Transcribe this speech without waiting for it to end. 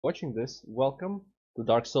watching this, welcome to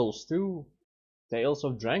Dark Souls 2 Tales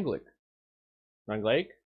of Drangleic. Drangleic?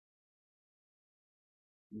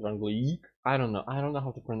 Drangleic? I don't know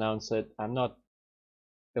how to pronounce it. I'm not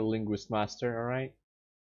a linguist master, alright?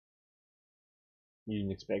 You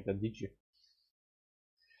didn't expect that, did you?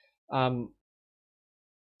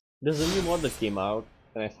 There's a new mod that came out,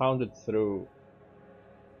 and I found it through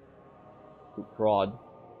prod,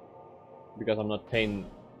 because I'm not paying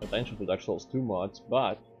attention to Dark Souls 2 mods,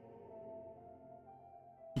 but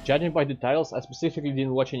judging by the titles, I specifically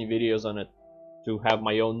didn't watch any videos on it to have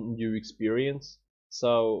my own new experience.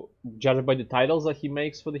 So, judging by the titles that he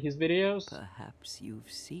makes for his videos, perhaps you've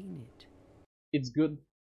seen it. It's good.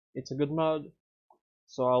 It's a good mod.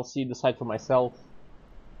 So I'll decide for myself.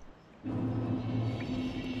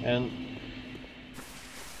 And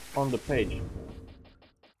on the page,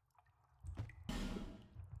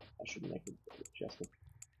 I should make it adjusted.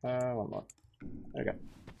 One more. There we go.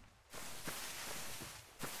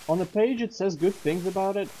 On the page, it says good things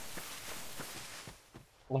about it.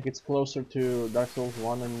 Like it's closer to Dark Souls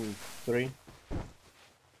 1 and 3.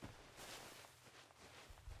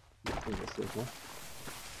 I think that's it, no?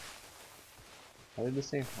 Are they the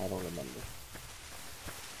same? I don't remember.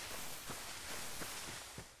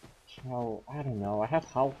 So, I don't know. I have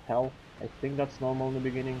half health. I think that's normal in the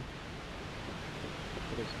beginning.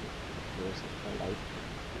 What is this? Where is it? My life.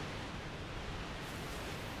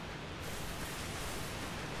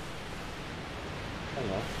 I don't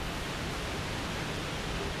know.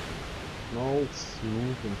 No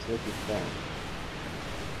smooth and silky stone.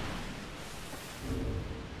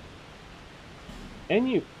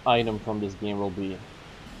 Any item from this game will be...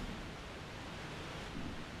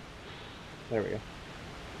 There we go.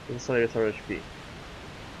 Insulator HP.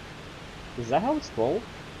 Is that how it's called?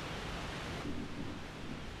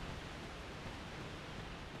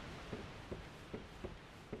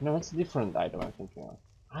 No, that's a different item I'm thinking of.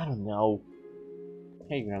 I don't know.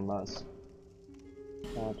 Hey, grandmas.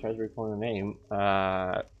 Try to recall the name.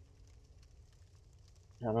 I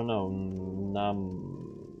don't know.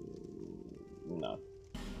 No.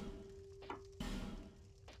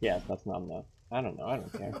 Yes, that's Nut. I don't know. I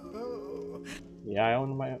don't care. Yeah, I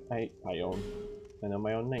own my. I know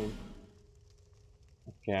my own name.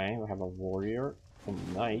 Okay, we have a warrior, a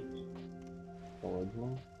knight,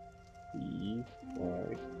 swordsman, thief.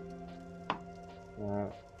 I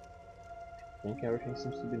think everything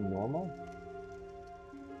seems to be normal.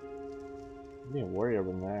 Be a warrior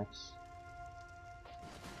with an axe.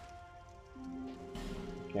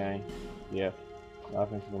 Okay, yeah.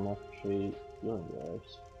 Nothing for the enough tree. Healing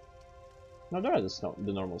wares. No, there are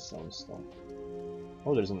the normal stone stuff.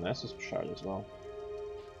 Oh, there's an Estus shard as well.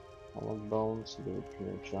 Hollow bones, the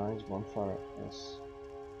pure giants, bonfire, yes.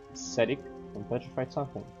 Ascetic, and petrified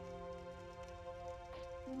something.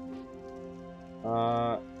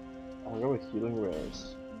 I'll go with healing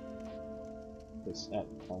wares. This at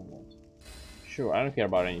combat. Sure, I don't care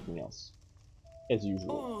about anything else. As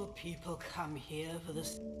usual. All people come here for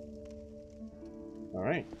this.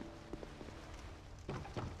 Alright.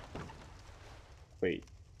 Wait.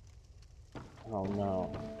 Oh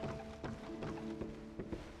no.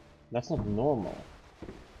 That's not normal.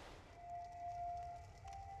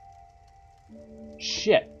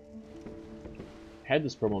 Shit! I had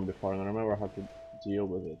this problem before and I remember how to deal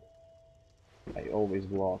with it. I always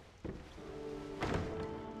block.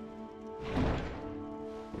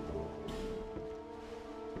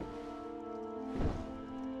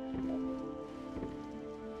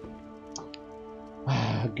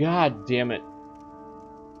 God damn it.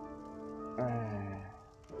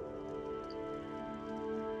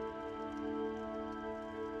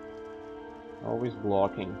 Always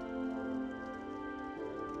blocking.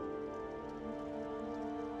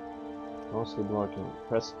 Mostly blocking.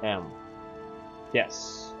 Press M.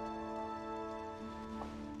 Yes.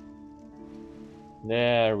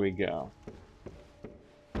 There we go.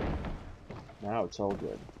 Now it's all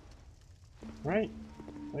good. Right?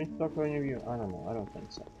 Do I need to talk to any of you? I don't know. I don't think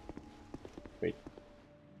so. Wait.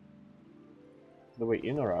 The way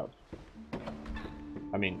in or out?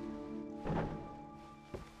 I mean...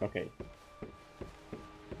 Okay.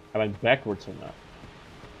 I went backwards or not?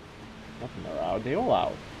 Nothing are out. They all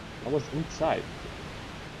out. I was inside.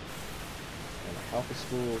 And health is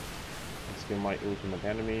full. Let's get my ultimate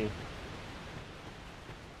enemy.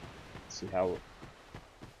 Let's see how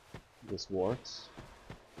this works.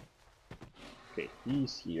 Okay,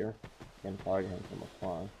 he's here. Can target him from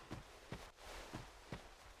afar.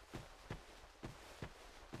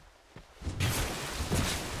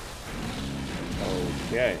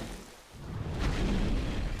 Okay.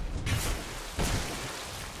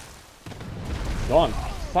 Gone.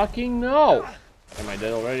 fucking no! Am I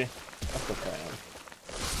dead already? That's okay. I am.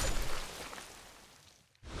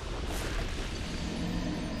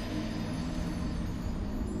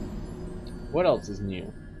 What else is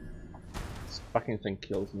new? This fucking thing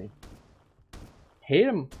kills me. Hate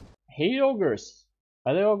him. Hate ogres.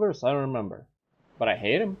 Are they ogres? I don't remember. But I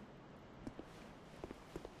hate him.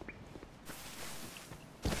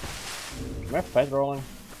 Am I fight rolling?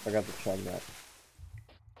 Forgot to check that.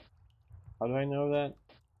 How do I know that?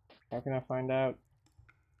 How can I find out?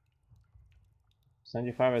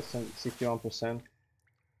 75 at 61%.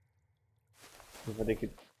 If I take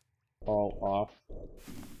it all off.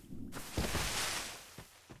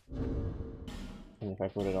 And if I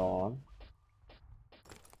put it all on.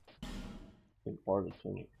 Import the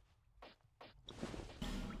tunic.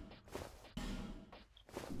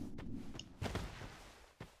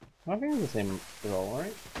 I think it's the same roll,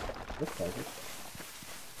 right? Looks like it.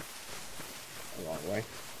 A long way.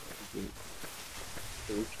 Didn't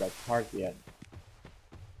reach that part yet.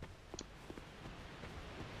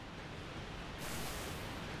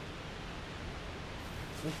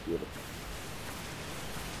 It's beautiful.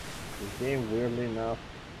 This game, weirdly enough,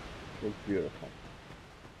 is beautiful.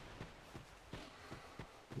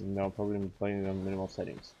 No, probably I'm playing it on minimal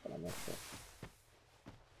settings, but I'm not sure.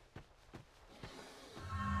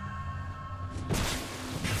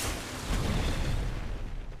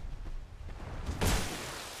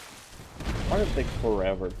 Why does it take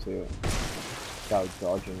forever to without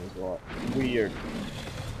dodging as well? Weird.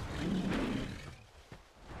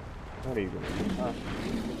 What are you gonna do? Huh?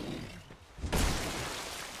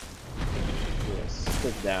 Yeah,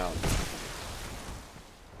 sit down.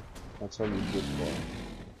 That's what you're good for.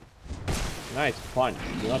 Nice punch.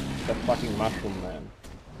 You're not the fucking mushroom man.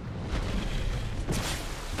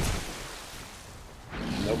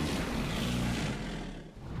 Nope.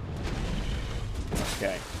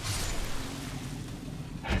 Okay.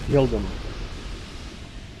 Killed him.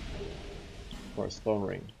 For a stone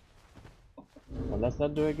ring. What does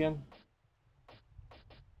that do again?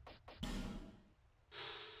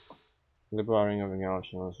 The powering of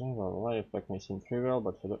acknowledgement was light effect may seem trivial,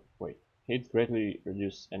 but for the wait. Hate greatly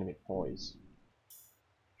reduce enemy poise.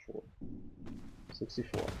 Sure.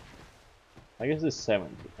 64. I guess it's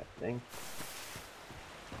 70, I think.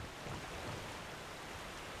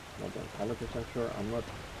 Not 100% sure. I'm not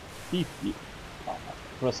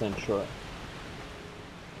 50% sure.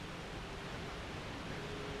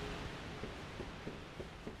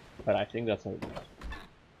 But I think that's how it is.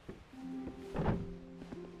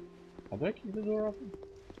 How do I keep the door open?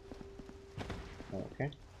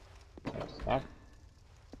 Okay. Stop.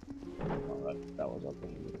 Oh, that was open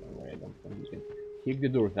in a different way. I don't think you can kick the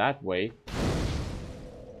door that way.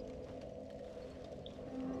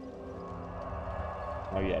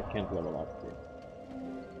 Oh yeah, I can't level up here.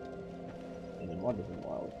 Anymore doesn't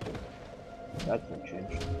allow it to. That's not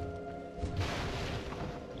changed.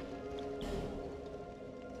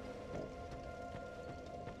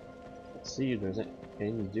 Let's see if there's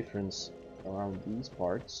any difference around these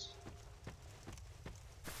parts.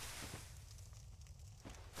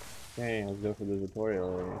 Okay, let's go for the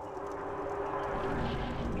tutorial area.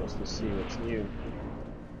 Just to see what's new.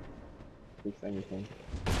 If anything.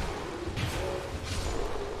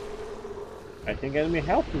 I think enemy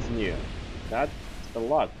health is new. That's a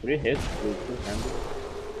lot. 3 hits with 200.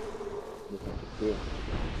 Look at the 2.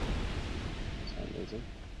 That's amazing.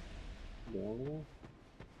 The only one?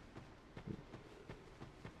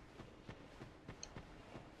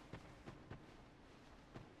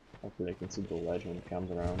 Hopefully I can see the ledge when it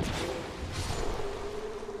comes around.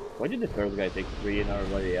 Why did the first guy take 3 and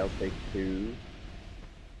everybody else take 2?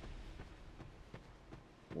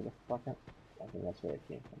 Where the fuck? I think that's where it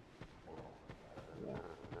came from. Yeah.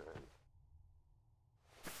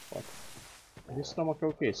 What? Is your stomach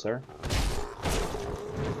okay, sir?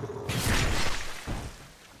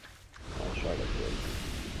 I'll shot it good.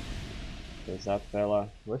 There's that fella.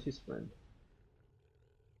 Where's his friend?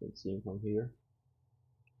 Can't see him from here.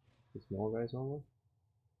 The small guy's over?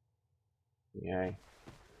 Yeah.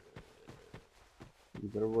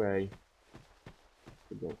 Either way.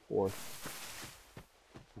 To go forth.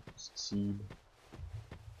 Have to succeed.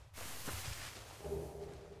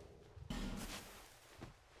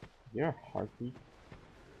 You're a heartbeat.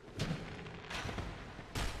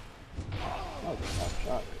 Oh, that's a hot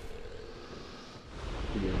shot.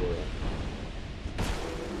 Pretty good.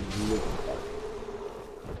 Looking part.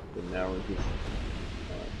 But now it's just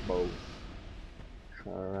bow.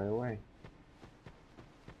 Shot right away.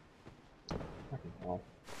 Fucking hell.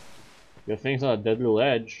 Your thing's on a dead little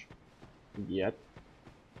edge. Yet.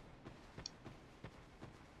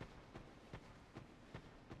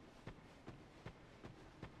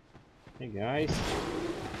 Hey guys.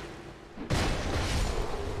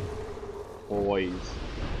 Boys.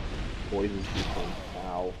 Boys is different.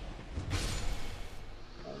 Ow.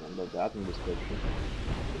 I remember that in description.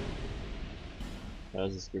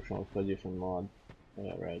 That's a description of a different mod that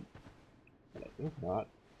I read. But I think not.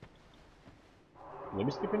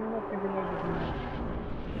 Maybe skipping enough thinking about different mod.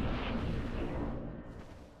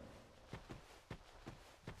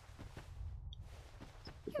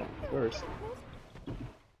 Put that first.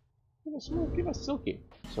 Give us smooth, give us silky.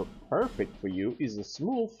 So perfect for you is a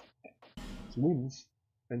smooth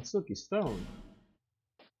and silky stone.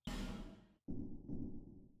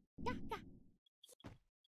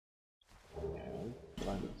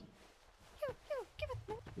 And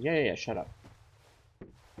yeah, shut up.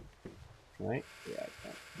 Right? Yeah, I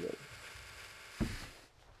can.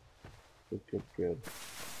 Good.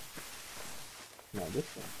 Now this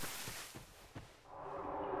one.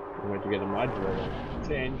 I'm going to get a modular that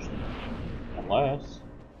changed. Unless.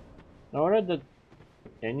 Now I read that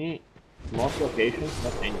most locations,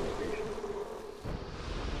 not any location.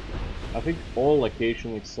 I think all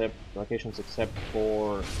locations except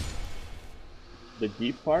for the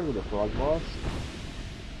deep part with the frog boss.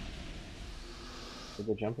 With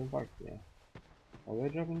the jumping part, yeah. Are we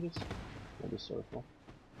jumping this? Maybe circle.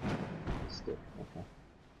 Stick, okay.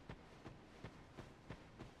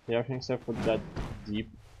 Yeah, everything except for that deep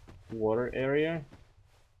water area.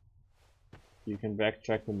 You can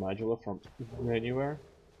backtrack the modula from anywhere.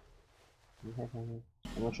 I'm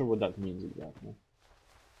not sure what that means exactly.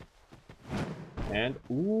 And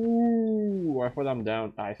ooh, I thought I'm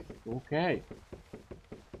down. Okay.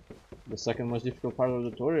 The second most difficult part of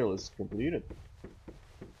the tutorial is completed.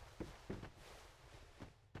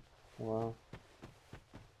 Wow.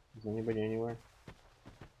 Is anybody anywhere?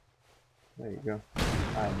 There you go.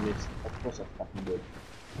 I missed. Of course I fucking did.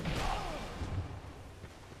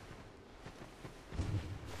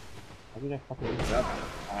 How did I fucking miss that?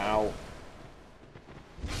 Ow.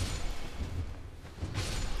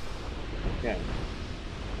 Okay.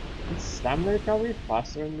 Is stamina recovery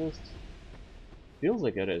faster in this? Feels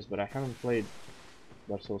like it is, but I haven't played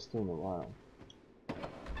Dark Souls 2 in a while.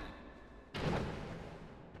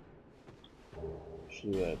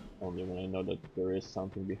 Should do that only when I know that there is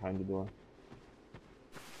something behind the door.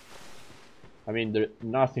 I mean, there's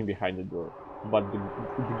nothing behind the door, but the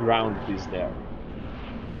ground is there.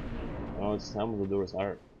 Oh, some of the doors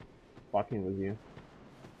are fucking with you.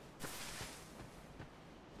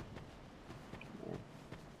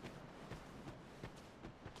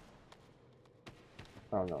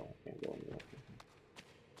 Oh no, I can't go in there.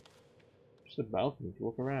 Just a balcony to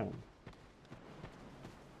walk around.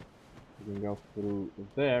 You can go through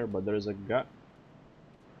there, but there's a gut.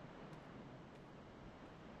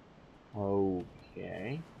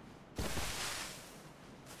 Okay.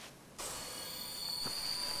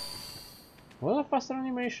 Well, a faster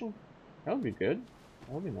animation. That would be good.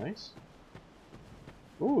 That would be nice.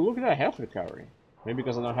 Ooh, look at that health recovery. Maybe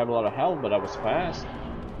because I don't have a lot of health, but I was fast.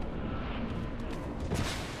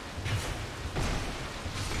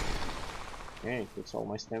 Okay, it's all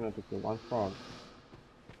my stamina to kill one frog.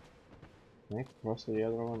 Can I cross to the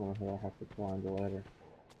other one, or do I have to climb the ladder?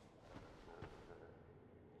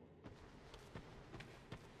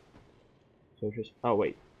 So just... oh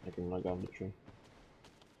wait, I can knock down the tree.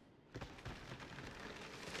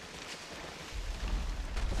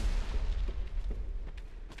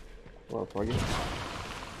 Well, froggy.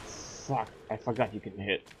 Fuck, I forgot you can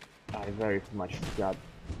hit. I very much forgot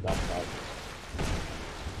that part.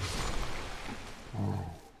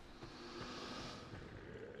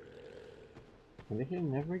 Can they hit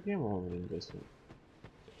in every game or only in this one?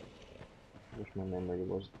 I wish my memory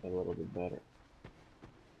was a little bit better.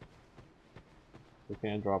 Who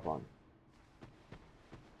can I drop on?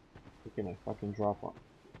 Who can I fucking drop on?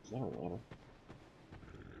 Is that a ladder?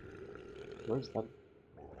 Where's that?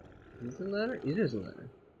 Is it a ladder? It is a ladder.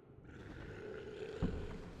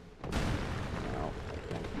 No,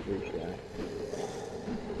 I can't reach there.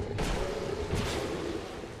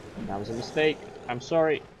 That was a mistake. I'm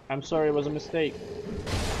sorry. I'm sorry, it was a mistake.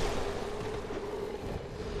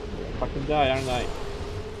 I'll fucking die, aren't I?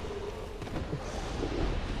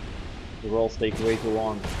 The rolls take way too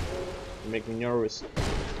long. They make me nervous.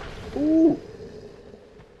 Ooh!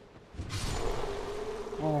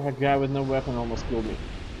 Oh, that guy with no weapon almost killed me.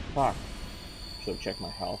 Fuck. Should have checked my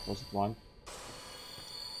health. Was it 1?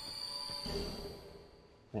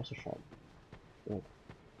 That's a shot. Good.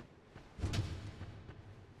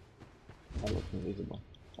 I look invisible.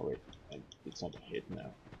 Oh wait, it's not a hit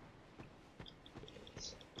now.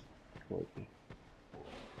 It's quirky.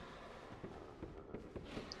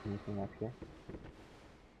 Anything up here?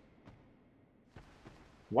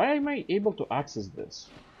 Why am I able to access this?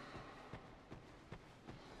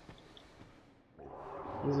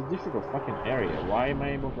 This is a difficult fucking area. Why am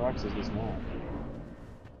I able to access this now?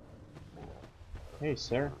 Hey,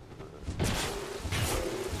 sir.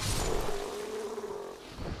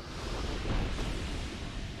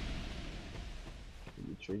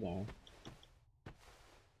 You tree down.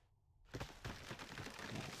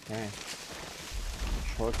 Okay.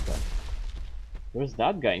 Shortcut. Where's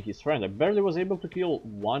that guy and his friend? I barely was able to kill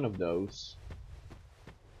one of those.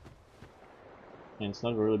 And it's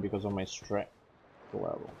not really because of my strength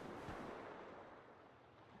level.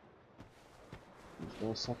 Is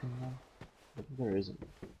there a second one? I think there isn't.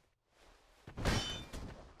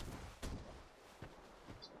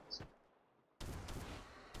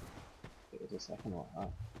 There's a second one, huh?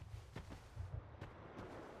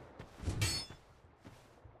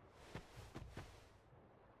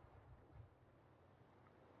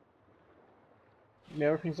 Yeah,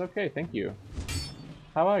 everything's okay, thank you.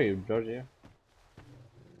 How are you, Georgia?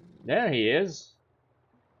 There he is!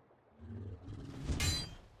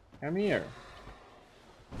 Come here.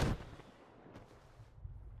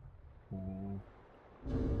 Can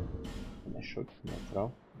I shoot? Can I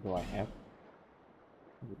throw? Do I have?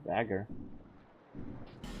 The dagger.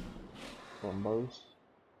 Combos.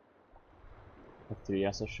 3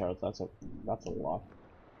 as a shot, that's a lot.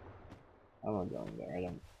 I'm not going there, I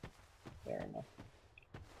don't care enough.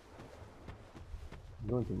 I'm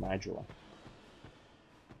going to Magula.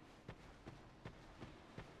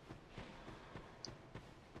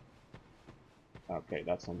 Okay,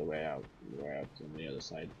 that's on the way out. We're out on the other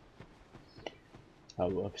side. Oh,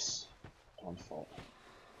 whoops. Don't fall.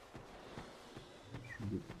 Should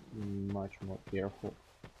be much more careful.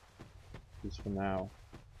 At least for now.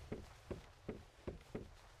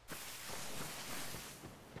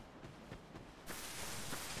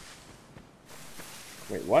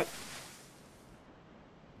 Wait, what?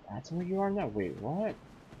 That's where you are now? Wait, what?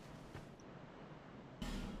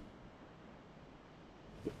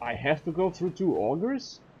 I have to go through 2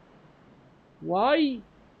 ogres? Why?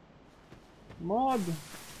 Mod!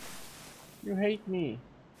 You hate me.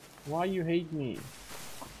 Why you hate me?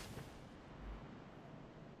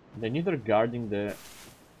 They're neither guarding the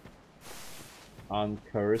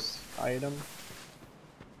uncurse item.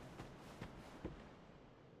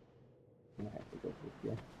 I have to go through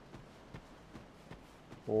here.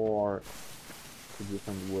 Or a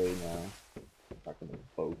different way now. Back on the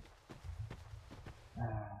boat.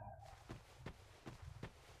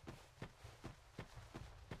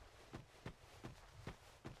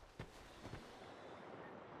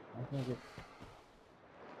 I can get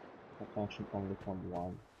attention only from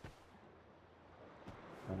one.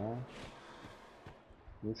 You know?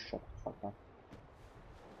 You shut the fuck up.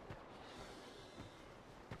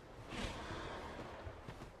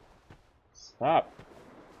 Stop!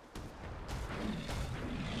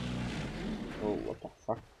 Oh, what the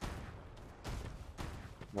fuck?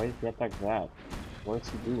 Why did he attack that? What is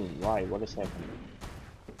he doing? Why? What is happening?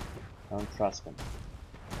 I don't trust him.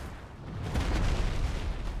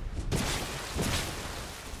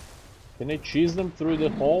 Can I cheese them through the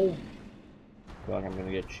hole? I feel like I'm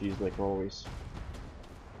gonna get cheesed like always.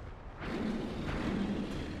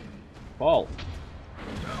 Fall!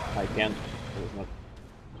 I can't. It was not.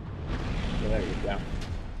 Yeah, there you go.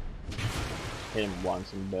 Hit him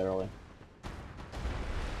once and barely.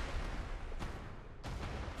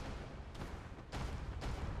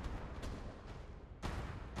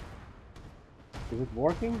 Is it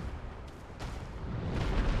working?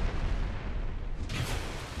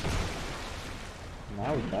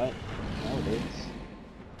 Now it does. Now it is.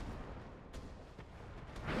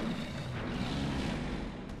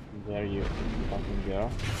 There you fucking go.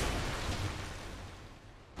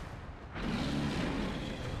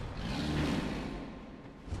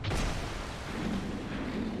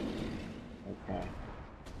 Okay.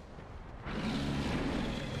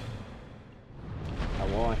 I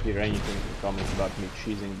won't hear anything in comments about me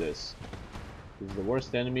cheesing this. This is the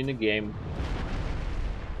worst enemy in the game.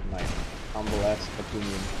 In my humble ass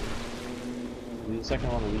opinion. Did the second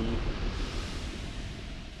one leave?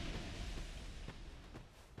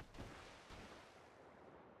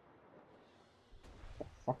 What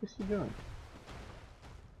the fuck is he doing?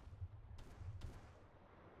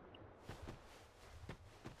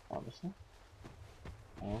 Honestly?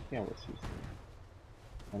 I don't care what he's doing.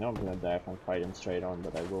 I know I'm gonna die if I fight him straight on,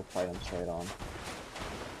 but I will fight him straight on.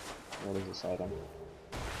 What is this item?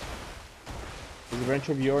 Is the branch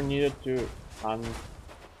of yore needed to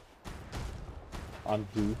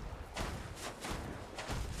undo?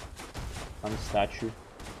 Unstatue?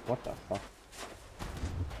 What the fuck?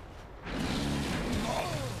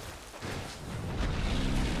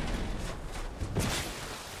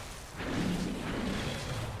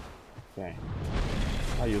 Okay.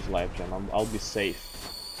 I'll use life gem. I'll be safe.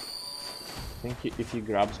 I think if he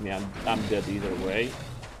grabs me, I'm dead either way.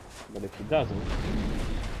 But if he doesn't...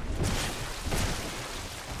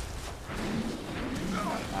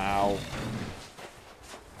 Ow.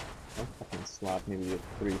 Don't fucking slap me with your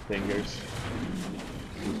 3 fingers.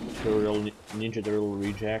 Ninja Turtle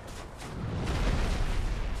reject.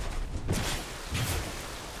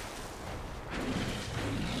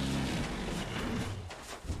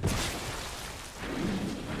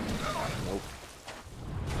 Nope.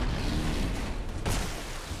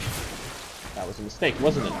 That was a mistake,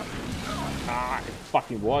 wasn't it? Ah, it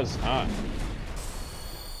fucking was, huh?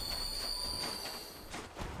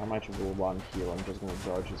 How much will one heal? I'm just gonna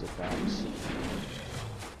dodge his attacks.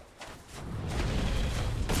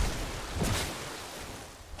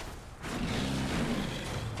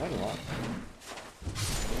 Quite a lot.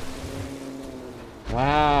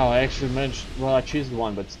 Wow, I actually managed. Well, I cheesed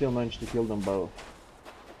one, but still managed to kill them both.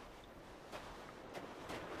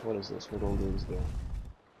 What is this? What all these do?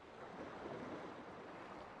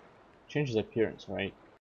 Changes appearance, right?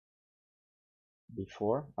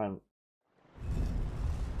 Before I'm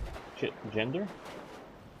gender.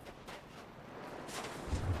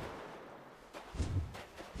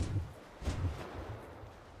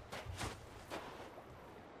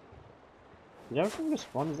 Did everything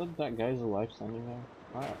respawn? Is that guy's alive standing there?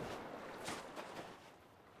 Alright.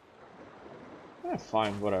 Yeah,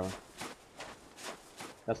 fine, whatever.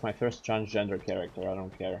 That's my first transgender character, I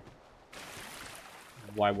don't care.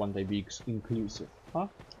 Why won't they be inclusive? Huh?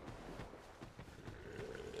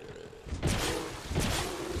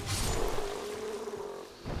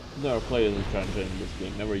 Never played as a transgender in this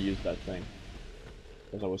game, never used that thing.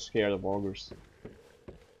 Because I was scared of ogres.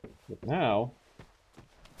 But now...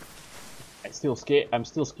 I'm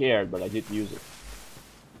still scared, but I did use it.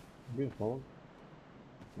 Beautiful.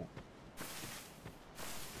 Yeah.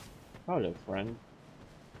 Hello, friend.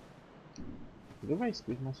 Do I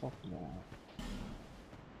squeeze myself? No.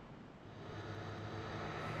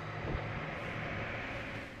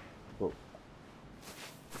 Cool.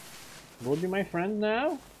 Will you be my friend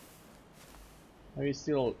now? Are you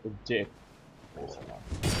still a dick? I'm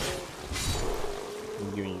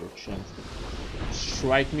giving you a chance to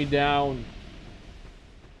strike me down.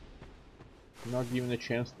 I'm not giving a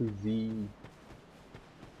chance to thee.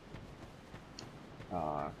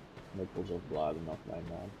 Nipples of blood, not my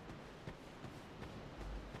mod.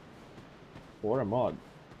 Or a mod.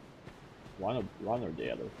 One or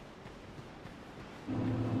the other.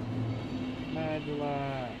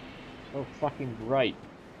 Magula. So fucking bright.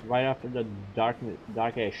 Right after the dark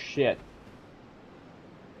ass shit.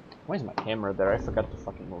 Why is my camera there? I forgot to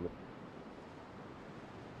fucking move it.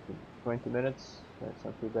 20 minutes? That's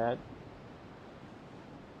not too bad.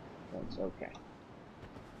 That's okay.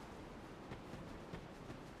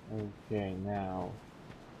 Okay, now.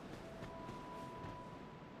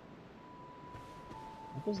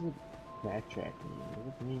 What does the backtrack mean? Does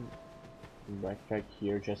it mean backtrack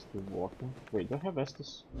here just to walking? Wait, do I have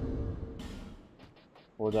Estus?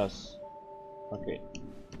 Or does? Okay,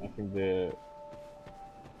 I think they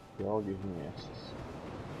all give me Estus.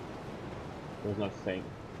 There's no thing.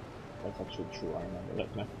 That's actually true, I remember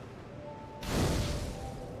that now.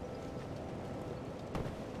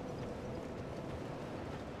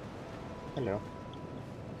 Hello.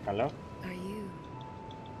 Hello? Are you?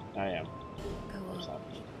 I am. Go What's on. up?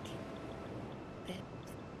 It,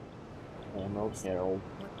 I am old Harold.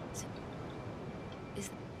 what is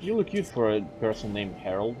You look cute for a person named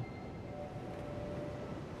Harold.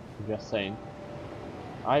 Just saying.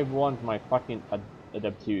 I want my fucking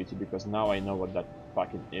adaptivity because now I know what that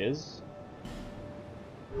fucking is.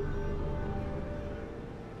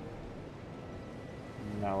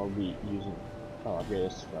 Now I'll be using... Oh, upgrade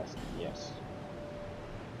this first. Yes.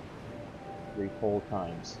 3 whole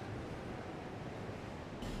times.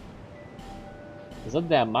 Is that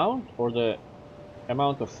the amount or the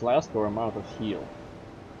amount of flask or amount of heal?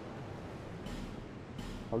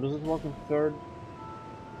 How does it work in third?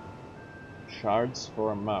 Shards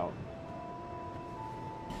for amount.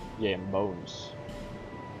 Yeah, and bones.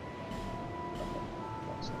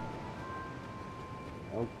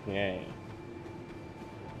 Okay.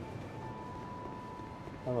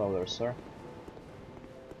 Hello there, sir.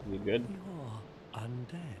 You good? You're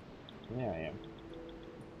undead. Yeah, I am.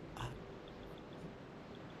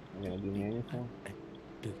 You gonna do me anything?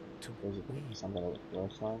 Is it something with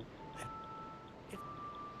first line?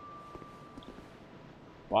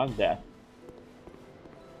 One death.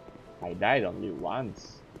 I died only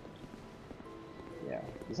once. Yeah.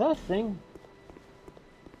 Is that a thing?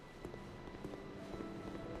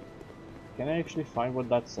 Can I actually find what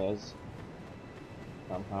that says?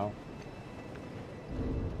 somehow.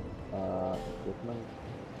 Equipment.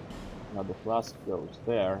 Now the flask goes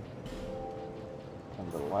there,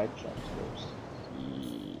 and the light chest goes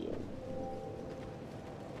here.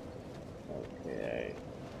 Okay.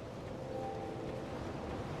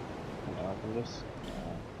 Can I open this?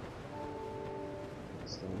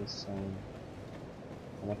 It's still the same.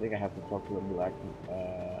 And I think I have to talk to the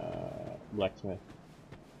blacksmith.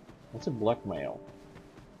 What's a blackmail?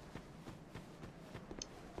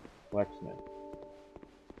 Blacksmith.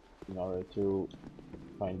 In order to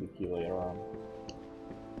find the key later on.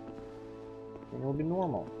 Then it'll be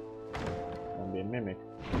normal. Won't be a mimic.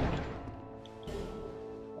 I'm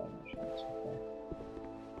not sure it's okay.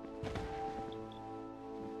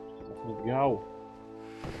 Just let me go.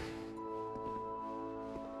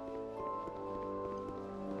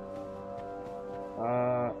 I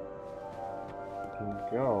can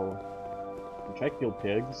go. Which I kill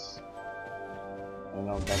pigs. I don't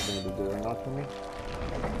know if that's gonna be good or not for me.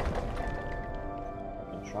 I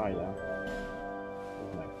can try that.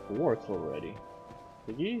 There's my fourth already.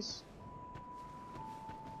 Piggies?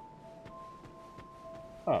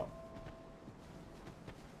 Oh.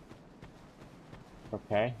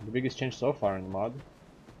 Okay, the biggest change so far in the mod.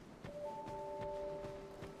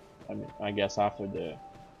 I mean, I guess after the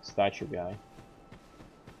statue guy.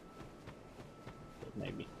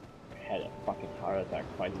 Maybe had a fucking heart attack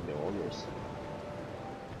fighting the ogres.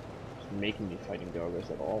 Just making me fighting the ogres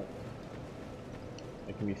at all.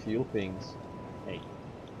 Making me feel things. Hey.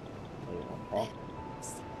 Hey, you wanna talk?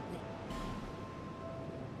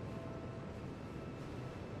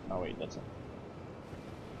 Oh wait, that's a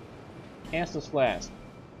Estus flask.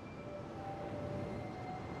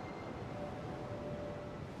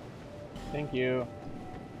 Thank you.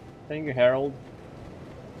 Thank you, Harold.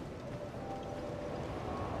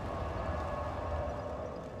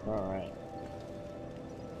 Alright.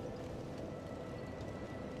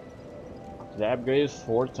 Did I upgrade it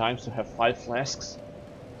 4 times to have 5 flasks?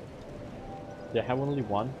 Did I have only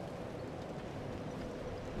 1?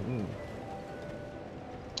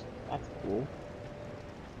 That's cool.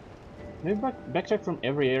 Maybe backtrack from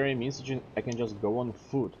every area means that I can just go on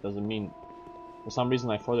foot. Doesn't mean... For some reason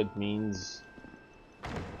I thought it means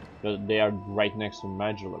that they are right next to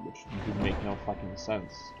Magilla, which would make no fucking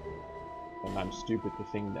sense. And I'm stupid to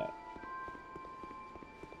think that.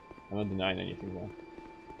 I'm not denying anything though.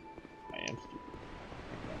 I am stupid.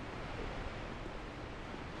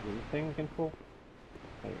 Is there a thing I can pull?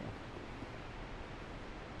 There you go.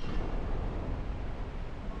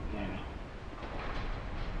 Yeah.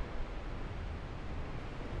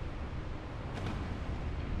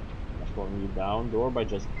 I'm slowing you down, door, by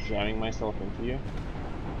just jamming myself into you.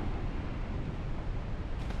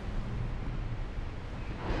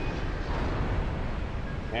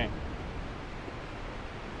 Okay.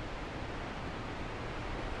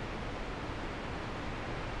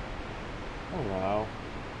 Oh wow.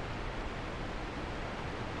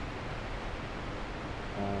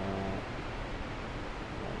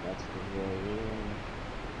 Yeah, that's the way in.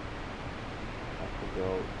 Have to go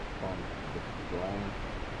from the blind.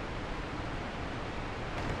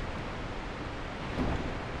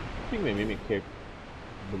 I think my mimic here.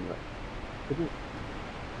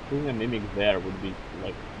 Putting a mimic there would be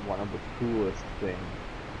like one of the coolest things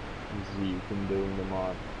you can do in the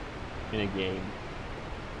mod, in a game.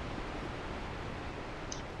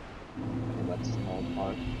 Okay, that's a small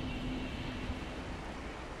part.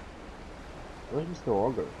 Where's Mr.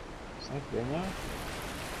 Ogre? Is that there now?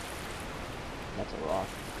 That's a rock.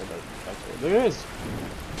 There it is!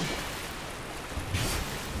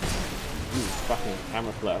 You fucking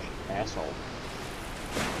camouflage asshole.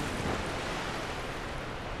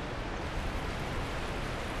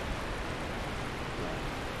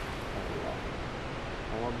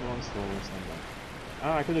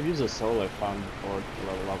 Ah, I could have used a soul I found before to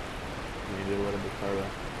level up maybe a little bit further.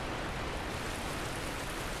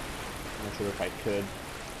 I'm not sure if I could.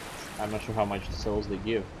 I'm not sure how much souls they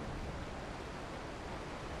give.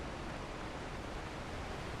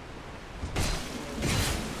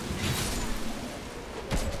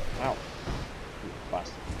 Ow. You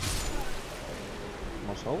bastard.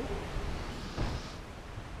 More soul?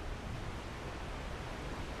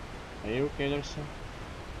 Are you okay there, sir?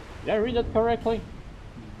 Did I read that correctly?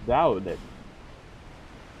 Doubt it.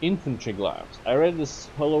 Infantry gloves. I read this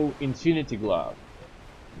hollow infinity glove.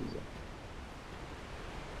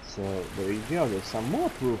 So there you go, there's some more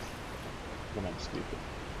proof that I'm stupid.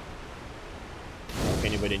 If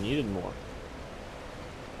anybody needed more,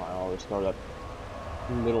 I'll restore that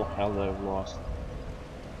little hell that I've lost.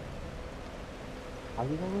 How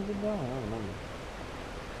did I lose it down? I don't remember.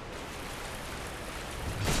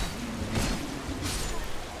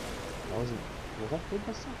 Was that food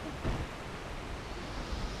or something?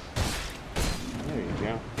 There you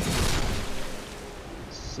go.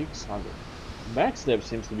 600. Backstab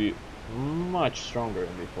seems to be much stronger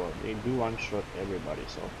than before. They do one-shot everybody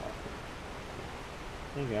so far.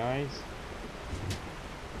 Hey guys.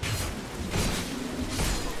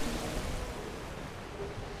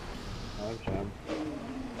 Oh, jump.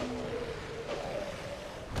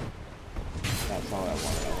 That's not what I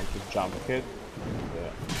wanted. I want to jump hit.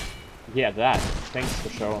 Yeah, that. Thanks for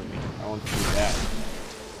showing me. I want to do that.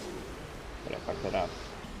 But I fucked it up.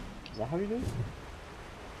 Is that how you do it?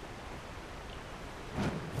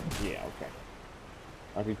 Yeah, okay.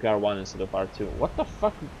 I think R1 instead of R2. What the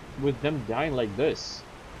fuck with them dying like this?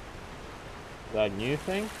 Is that a new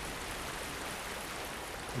thing?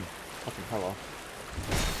 Fucking hello.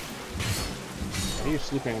 Why are you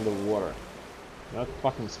sleeping in the water? You're not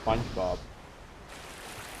fucking SpongeBob.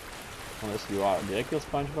 Unless you are. Did I kill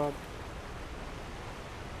SpongeBob?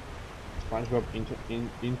 SpongeBob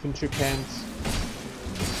infantry pants.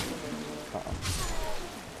 Uh-oh.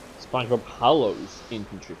 SpongeBob Hollow's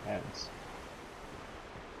infantry pants.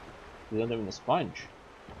 He's not even a sponge.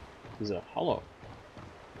 He's a hollow.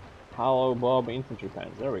 Hollow Bob infantry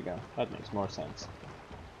pants. There we go. That makes more sense.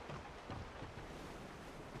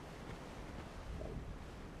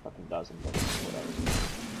 Fucking doesn't, but whatever.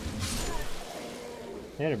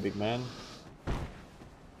 Hey there, big man.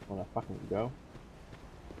 Wanna fucking go?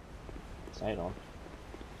 I don't.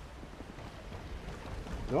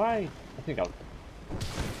 Do I? I think I'll.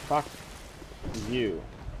 Fuck you.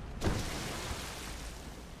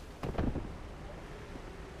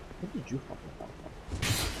 Where did you fucking come from?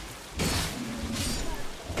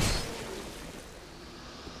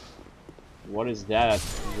 What is that?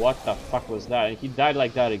 What the fuck was that? And he died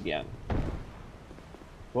like that again.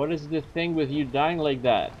 What is the thing with you dying like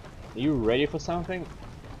that? Are you ready for something?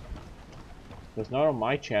 That's not on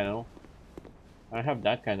my channel. I have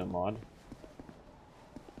that kind of mod.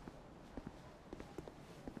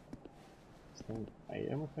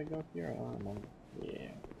 Item if I go here? I don't know.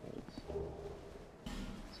 Yeah, it's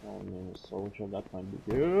someone named Soldier, that might be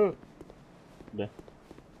good.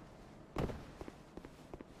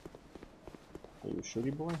 Are you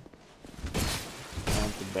shooty boy? I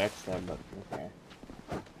want to backstab, but okay.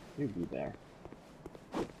 You be there.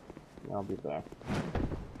 I'll be back.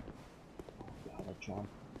 God, a jump.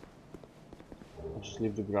 I'll just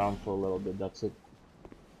leave the ground for a little bit, that's it.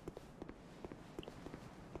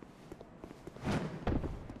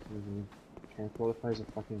 Can't qualify as a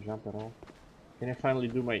fucking jump at all. Can I finally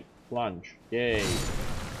do my plunge? Yay!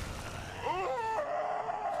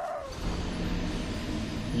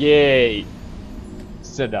 Yay!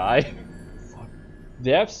 Said I. Fuck.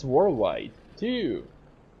 Deaths worldwide, too.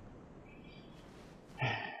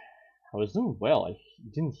 I was doing well, I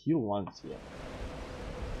didn't heal once yet.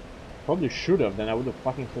 Probably should have, then I would have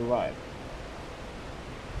fucking survived.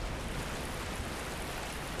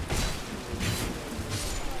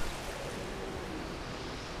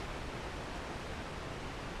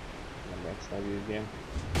 Backstab you again?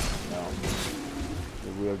 No.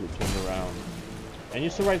 You weirdly turned around. And you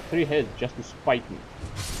survived 3 hits just to spite me.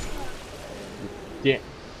 You dick.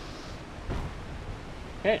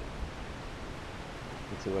 Okay.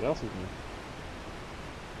 Let's see what else is new.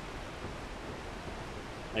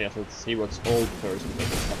 I guess let's see what's old first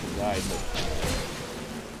because I fucking died, but...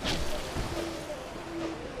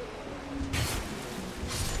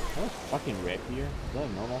 Oh, fucking rapier? Is that a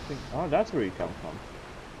normal thing? Oh, that's where you come from.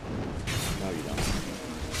 No, you don't.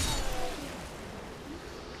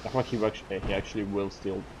 I thought he actually will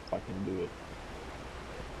still fucking do it.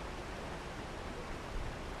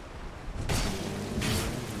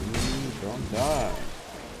 Don't die.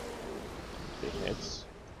 Big hits.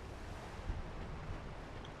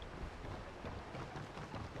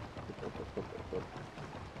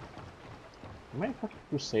 Am I a fucking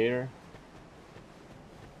crusader?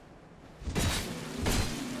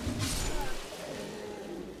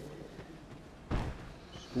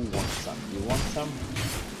 Who wants some? You want some?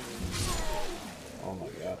 Oh my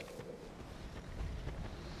god.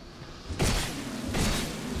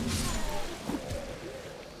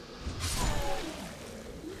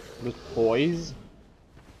 With poise?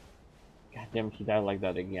 God damn, he died like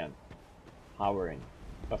that again. Powering.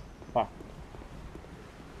 The fuck?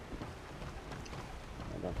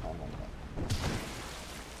 I don't have like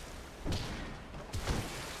that.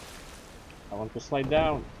 I want to slide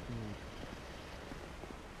down.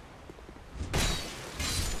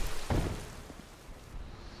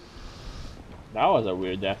 That was a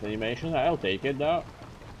weird death animation. I'll take it though.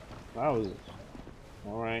 That was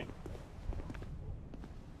alright.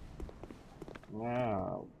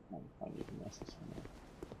 Wow, I'm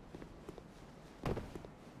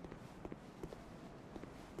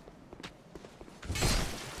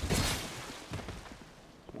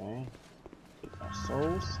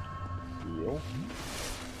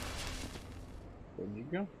Where'd you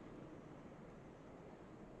go?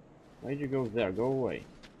 Why'd you go there? Go away.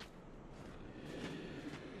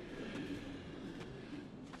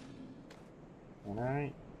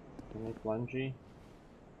 Alright. Can I plungy?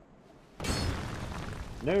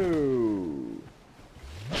 No!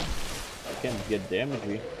 I can't get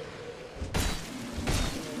damagey.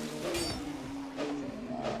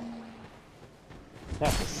 Wow.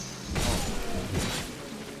 That was...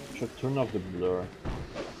 Oh. Should turn off the blur.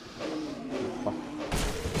 Fuck.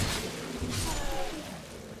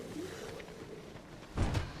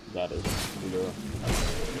 That is blur.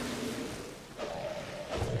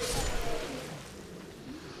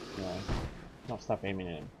 Yeah. No, stop aiming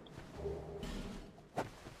at him.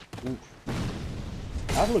 Oof.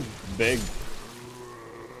 That looked big.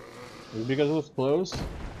 Was it because it was close?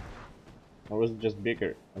 Or was it just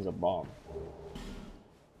bigger as a bomb?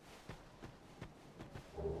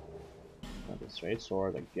 Got a straight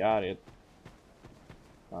sword, I got it.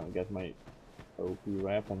 Trying to get my OP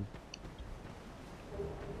weapon.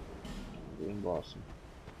 I'm doing awesome.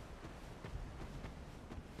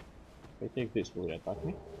 If I take this, will it attack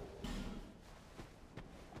me?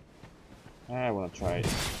 I wanna try it.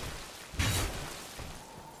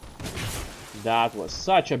 That was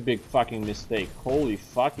such a big fucking mistake. Holy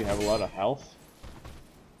fuck, you have a lot of health.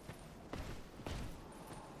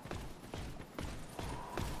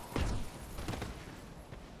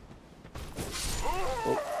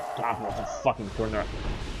 Oh, God, what a fucking corner.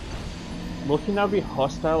 Will he now be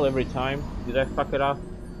hostile every time? Did I fuck it up?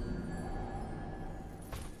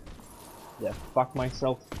 Did I fuck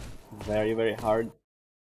myself very, very hard?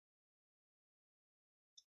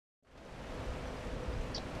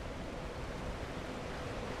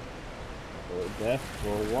 For death,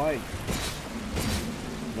 for white.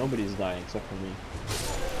 Nobody's dying except for me.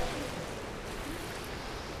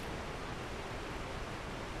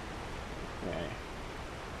 Okay.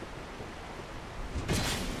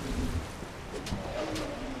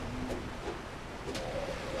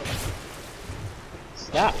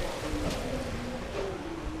 Stop!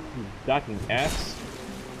 You ducking ass.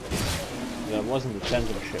 That wasn't the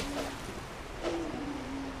censorship.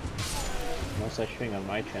 No such thing on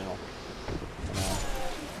my channel. No,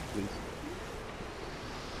 please.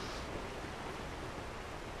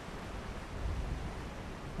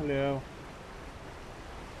 Hello.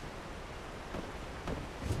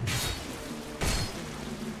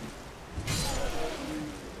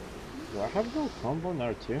 Do I have no combo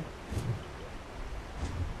now too?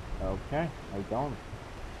 Okay, I don't.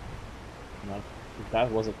 Not if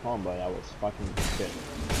that was a combo, that was fucking shit.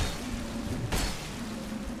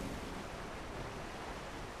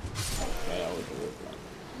 Okay, that was a weird one.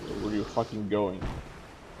 So where are you fucking going?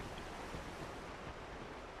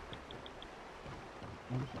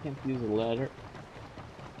 I can't use a ladder.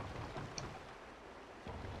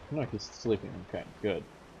 No, he's sleeping. Okay, good.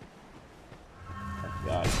 Thank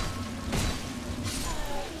God.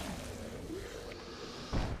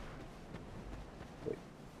 Wait,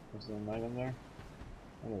 was there an item there?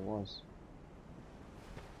 Oh, there was.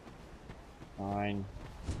 Fine.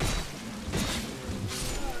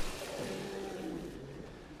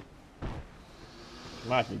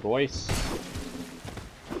 Come at me, boys.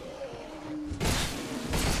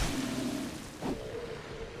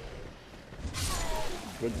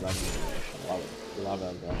 Good running animation. Love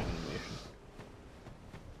that running animation.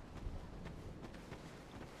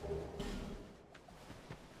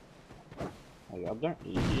 Are you up there?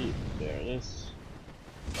 Eee, there it is.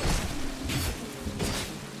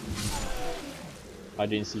 I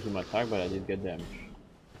didn't see him attack, but I did get damage.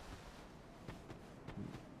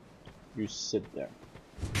 You sit there.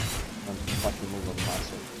 Don't fucking move a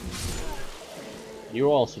muscle.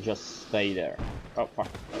 You also just stay there. Oh fuck.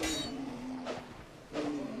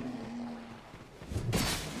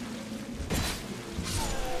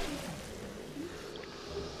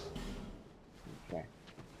 Okay.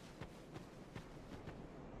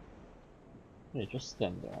 Yeah, just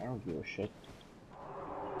stand there. I don't give a shit.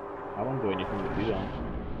 I won't do anything with you then.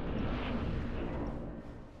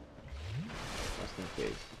 Just in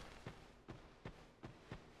case.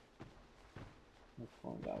 Let's go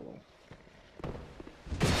that way.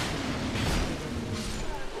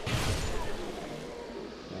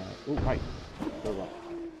 Ooh, right. Go on.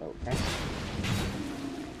 Okay.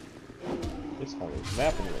 This fellow is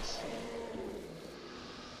weaponless.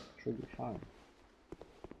 Should be fine.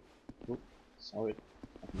 Oop, saw it.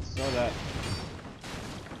 I can saw that.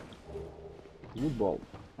 Wood ball.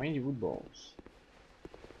 I need wood balls.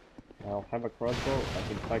 I'll have a crossbow.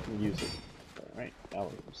 I can use it. Alright, that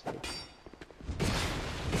was a mistake.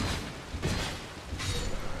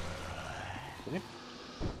 Yep.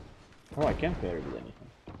 Oh, I can't parry with anything.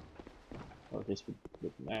 Or at least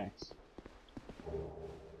with Max.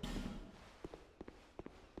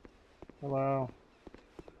 Hello.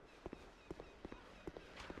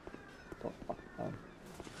 Oh, fuck.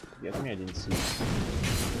 Get me? I didn't see.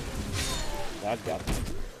 That got me.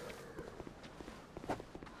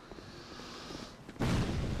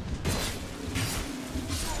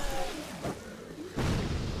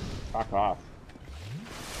 Fuck off.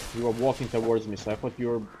 You were walking towards me, so I thought you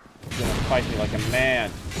were gonna fight me like a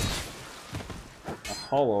man. A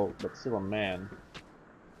hollow, but still a man.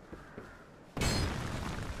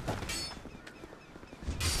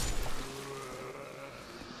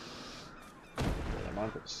 The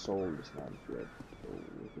amount of soul is not good. Oh,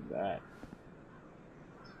 look at that.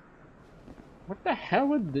 What the hell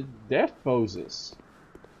with the death poses?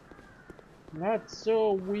 That's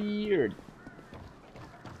so weird.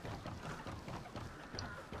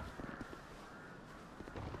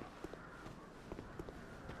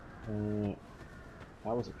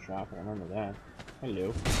 That was a trap, I remember that.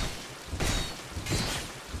 Hello.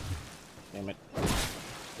 Damn it.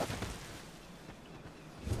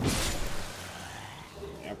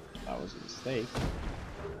 Yep, that was a mistake.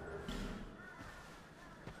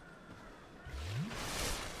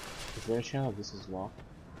 Is there a chance this is locked?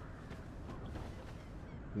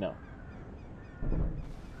 No.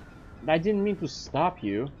 I didn't mean to stop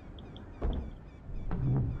you.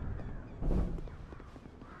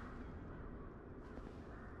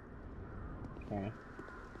 Okay.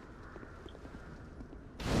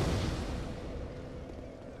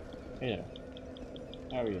 Hey there.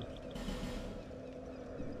 How are you?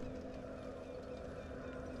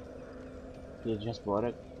 Did you just bought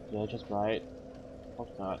it? Did I just buy it?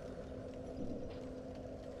 Hope not.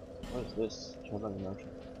 What is this? Children's emotion.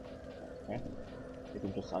 Okay. You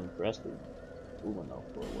can just undress the woman or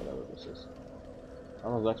whatever this is.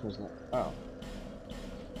 Oh, Lexman's not. Oh.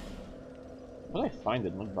 Well, I find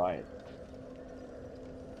it, not buy it.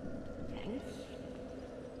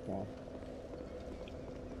 Okay.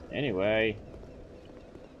 Anyway.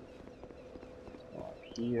 Let's go up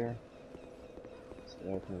here. So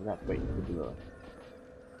everything that. Wait, the blur.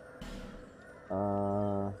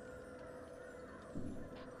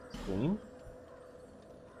 Screen?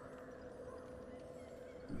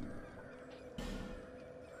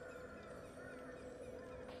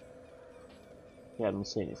 Yeah, I don't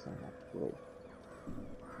see anything. Wait.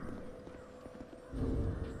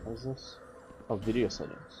 What is this? Oh, video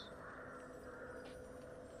settings.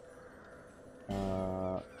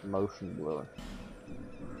 Motion blur.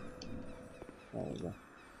 There we go.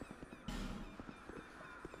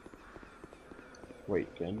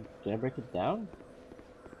 Wait, can I break it down?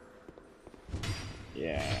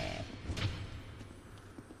 Yeah.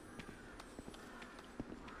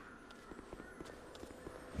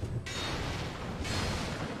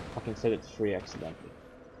 Fucking said it's free accidentally.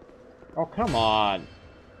 Oh, come on!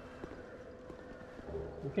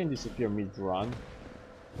 You can't disappear mid-run.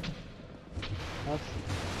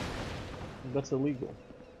 That's illegal.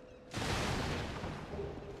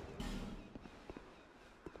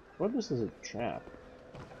 What this is a trap?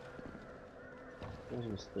 I was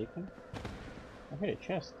mistaken. I hit a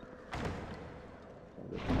chest.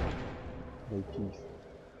 No teeth.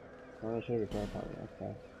 Oh, I should repair probably.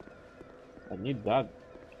 Okay. I need that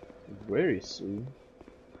very soon.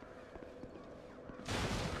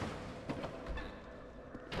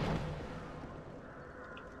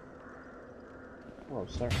 Hello,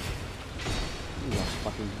 sir. You want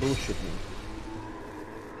fucking bullshit me.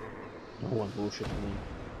 No one bullshit me.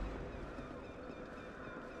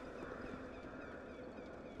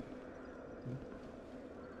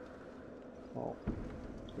 Oh,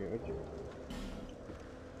 good.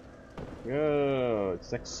 Good.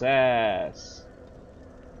 Success.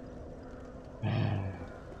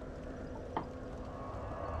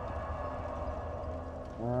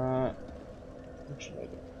 What should I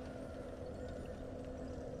do?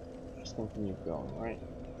 Just continue going, right?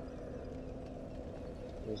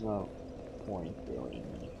 There's no point really in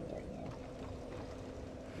anything right now.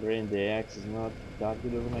 Drain the axe is not that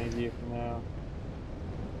good of an idea for now.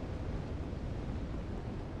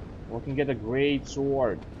 We can get a great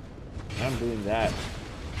sword. I'm doing that.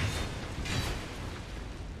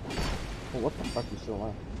 Oh, what the fuck is still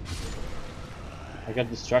alive? I got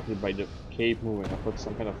distracted by the cape moving. I thought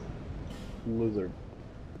some kind of lizard.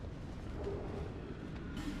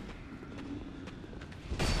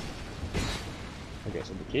 Okay,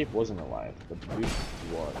 so the cape wasn't alive, but the dude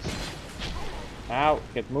was. Ow!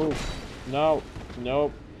 Can't move! No!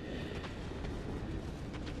 Nope!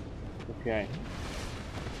 Okay.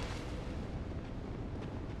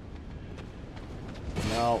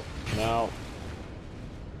 No, no.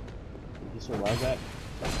 Did he survive that?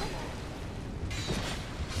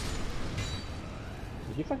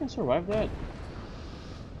 Did he fucking survive that?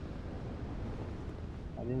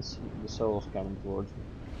 I didn't see the souls coming towards me.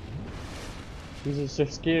 He's a so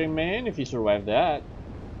scary man if he survived that.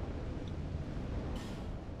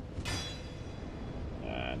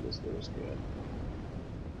 Ah, this door is good.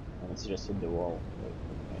 Let's just hit the wall. Okay.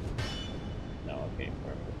 No, okay,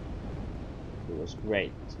 perfect. It was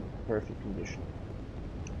great. It's in perfect condition.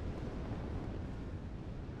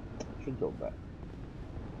 Should go back.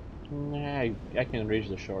 Nah, I can reach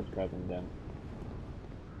the shortcut and then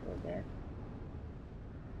go there.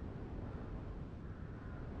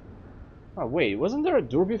 Oh wait, wasn't there a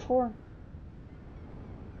door before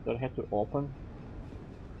that I had to open?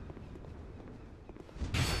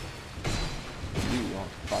 You won't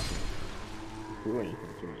fucking do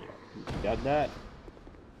anything to me. You got that?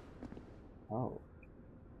 Oh.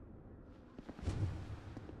 I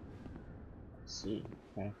see.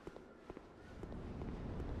 Okay.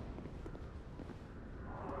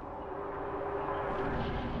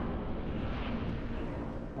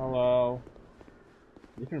 Hello.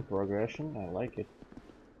 Different progression. I like it.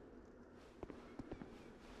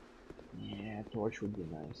 Yeah, torch would be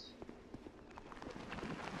nice.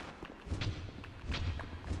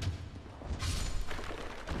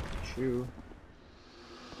 Shoe.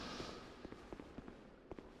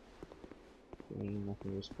 Okay,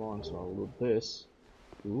 nothing responds, so I'll loot this.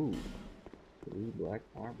 Ooh, 3 black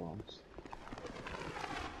power bombs.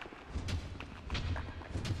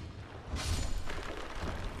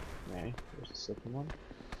 Okay, there's the second one.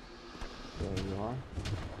 There you are.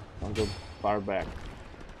 Don't go far back.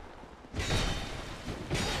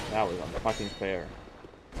 That was unfucking fair.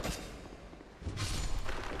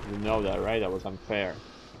 You know that, right? That was unfair.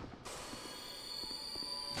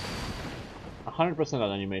 100% that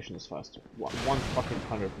animation is faster. One fucking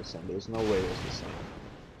 100%. There's no way it was the same.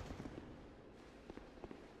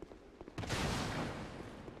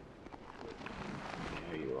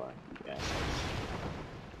 There you are, you assholes.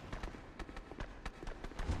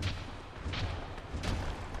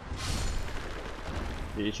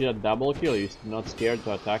 Did you see that double kill? You're not scared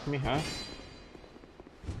to attack me, huh?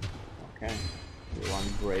 Okay. You're one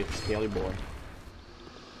brave scaly boy.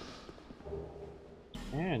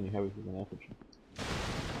 And you have a human effigy.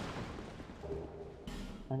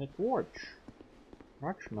 And a torch.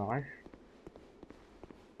 That's nice.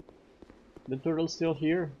 The turtle's still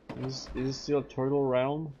here? Is it still a turtle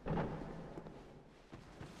realm?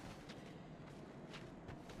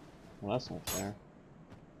 Well, that's not fair.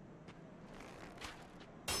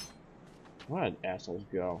 Where did assholes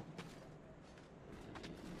go?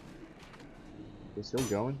 They're still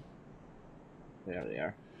going? There they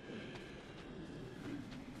are.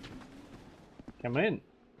 Come in.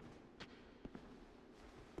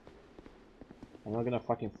 I'm not gonna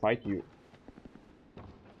fucking fight you.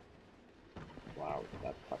 Wow,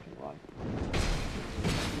 that fucking run.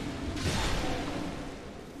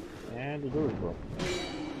 And the door is broken.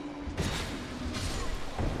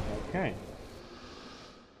 Okay.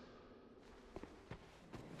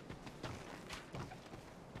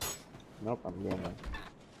 Nope, I'm gonna...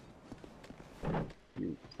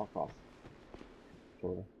 You fuck off.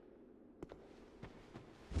 Sorta.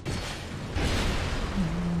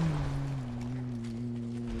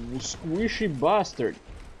 Squishy bastard!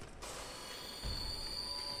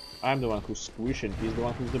 I'm the one who's squishing, he's the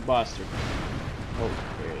one who's the bastard. Oh,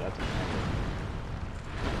 okay, that's a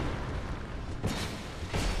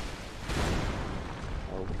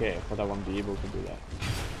okay, I thought I wouldn't be able to do that.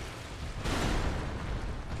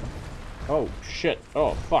 Oh shit,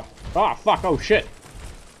 oh fuck, ah fuck, oh shit!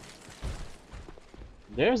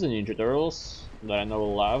 There's the Ninja Turtles that I know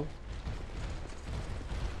will love.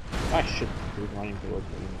 Ah shit, he's running towards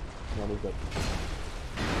me. What is that?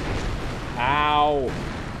 Ow!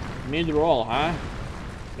 Mid-roll, huh?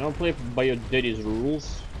 You don't play by your daddy's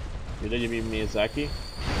rules. Your daddy be Miyazaki.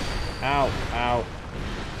 Ow, ow.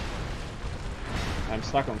 I'm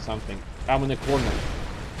stuck on something. I'm in the corner.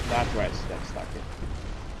 That's right, that's stuck here.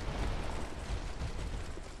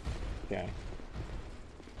 Okay.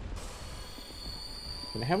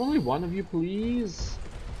 Can I have only one of you, please?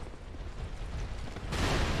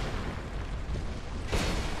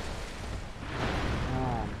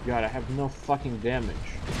 Oh god, I have no fucking damage.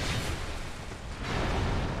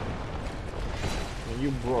 And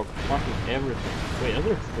you broke fucking everything. Wait, are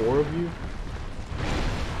there 4 of you?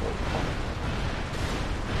 Oh, fuck.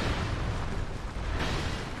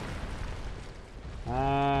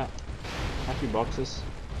 Happy boxes.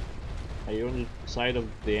 Are you on the side of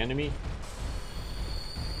the enemy?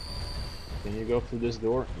 Can you go through this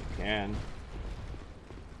door? Can.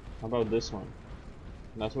 How about this one?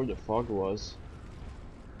 That's where the fog was.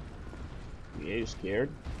 Yeah, you scared?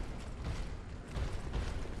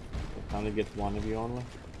 I kinda get one of you only.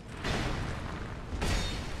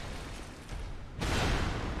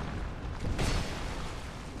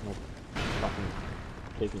 Not fucking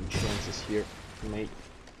taking chances here, mate.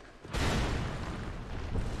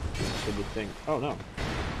 What do you think? Oh no.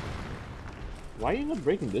 Why are you not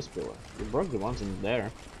breaking this pillar? You broke the ones in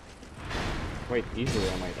there. Quite easily,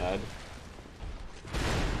 I might add.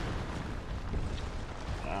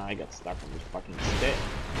 I got stuck on this fucking stick.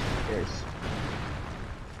 There's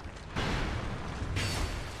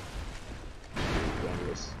doing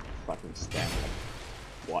this fucking stand.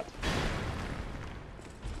 What?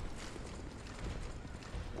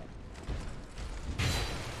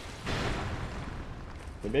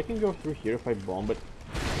 Maybe I can go through here if I bomb it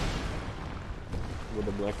with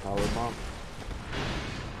a black power bomb.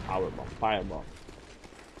 Power bomb, fire bomb.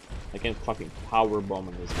 I can fucking power bomb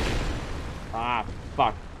in this game. Ah,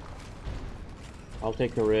 fuck. I'll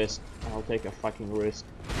take a risk. I'll take a fucking risk.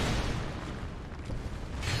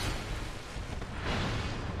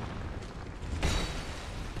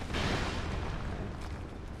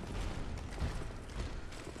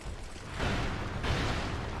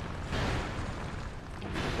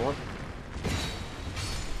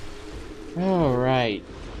 Alright.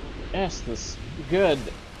 Estes, good.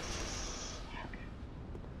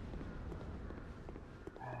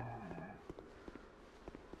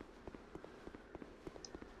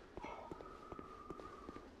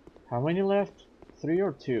 How many left? 3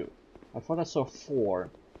 or 2? I thought I saw 4.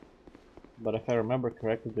 But if I remember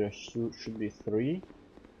correctly, there should be 3.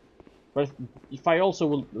 But if I also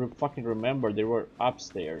will fucking remember, they were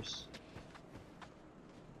upstairs.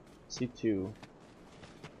 C2.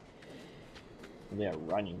 They are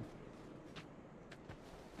running.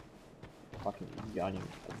 Fucking gunning,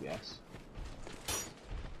 I guess.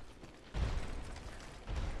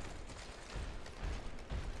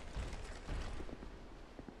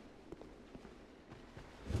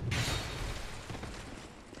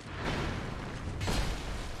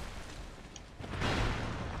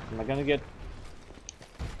 Am I gonna get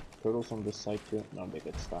turtles on this side too? No, they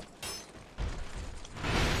get stuck.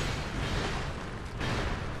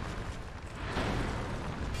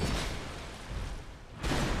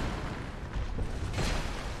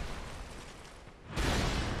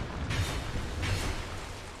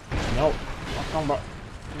 No, not come back.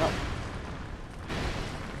 No.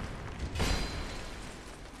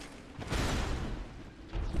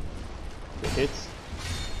 The hits.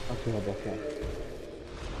 Okay, okay.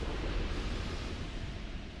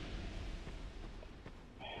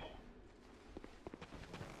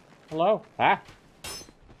 Hello? Ah!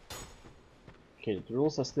 Okay, the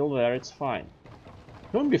rules are still there, it's fine.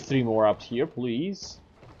 Don't be 3 more up here, please.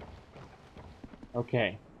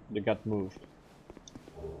 Okay, they got moved.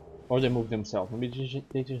 Or they moved themselves. Maybe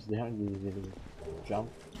they just jump.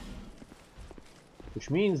 Which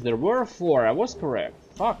means there were 4, I was correct.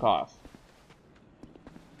 Fuck off.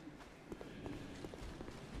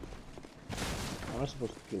 I'm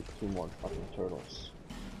supposed to kill 2 more fucking turtles.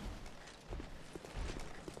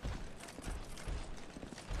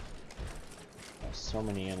 So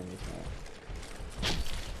many enemies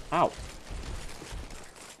now. Ow!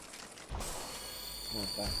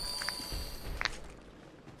 Okay.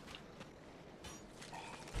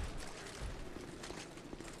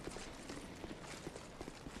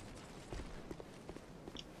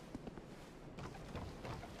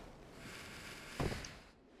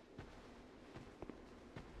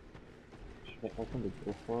 Should I open the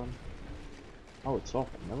door for him? Oh, it's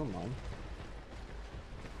open. Never mind.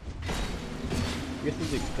 I guess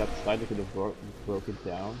if they got slide, they could have broke it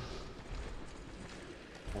down.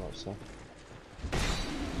 Hello, sir.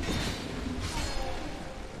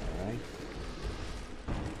 Alright.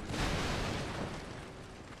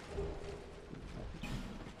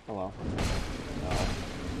 Hello. No.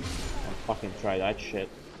 Don't fucking try that shit.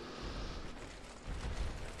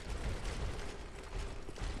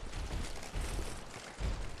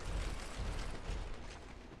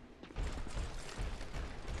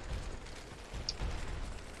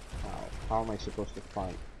 How am I supposed to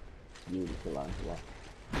find you, Michelangelo?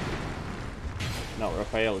 No,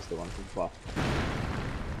 Raphael is the one who's buff.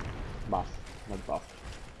 Buff, not buff.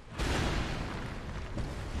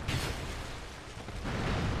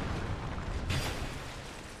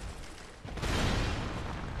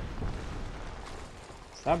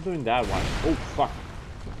 Stop doing that one. Oh, fuck.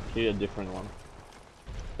 Need a different one.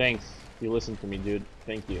 Thanks. You listened to me, dude.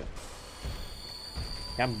 Thank you.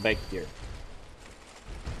 Come back here.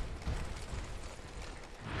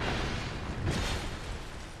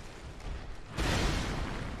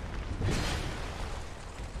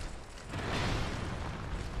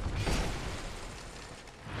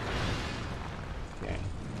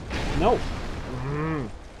 No!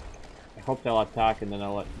 I hope they'll attack and then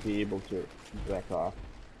I'll be able to back off.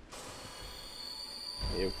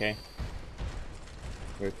 Are you okay?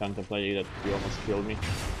 You're contemplating that you almost killed me?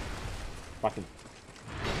 Fucking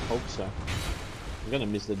hope so. I'm gonna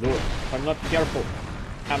miss the door. If I'm not careful.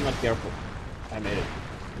 I'm not careful. I made it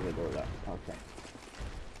to the door there. Okay.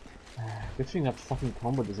 Good thing that fucking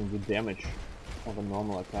combo doesn't do damage of a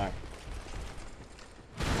normal attack.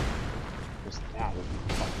 Just that would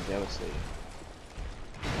be fucking devastating.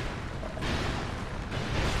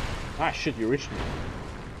 Ah shit, you reached me.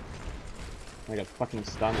 I got fucking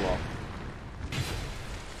stun locked.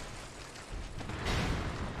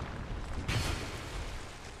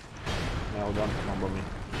 Now don't combo me.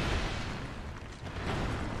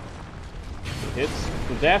 It hits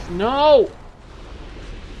to death. No!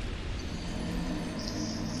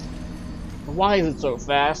 Why is it so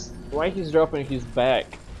fast? Why he's dropping his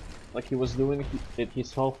back? Like he was doing it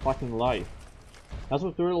his whole fucking life. That's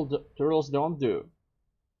what turtles don't do.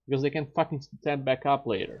 Because they can fucking stand back up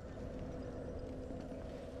later.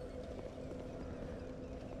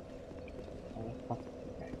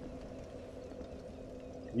 Okay.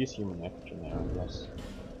 Use human effort now, I guess.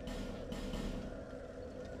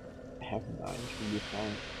 Half 9 should be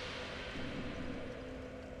fine.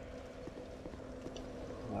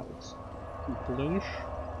 Now it's equal-ish.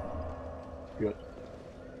 Good.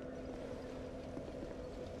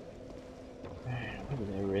 Why did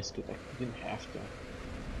I risk it? I didn't have to.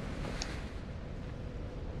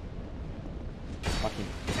 Fucking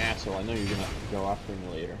asshole, I know you're gonna go after me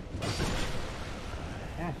later.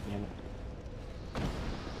 God damn it.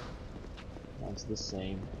 That's the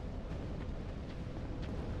same.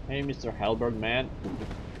 Hey, Mr. Halberd man.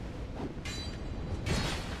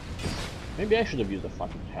 Maybe I should have used a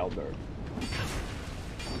fucking halberd.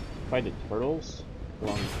 Fight the turtles?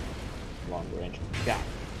 Long range. God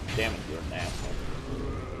damn it, you're an asshole.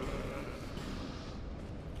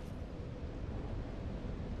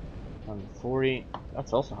 $140.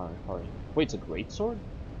 That's also $140. Wait, it's a great sword?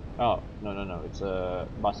 Oh, no, it's a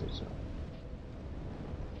buster sword.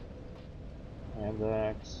 Hand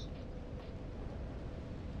axe.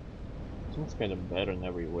 Seems kind of better in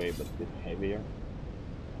every way, but a bit heavier.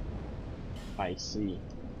 I see.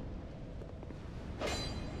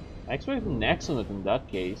 I expect an axe on it in that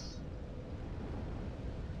case.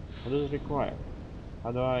 What does it require?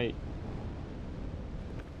 How do I...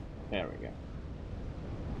 There we go.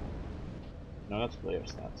 No, that's player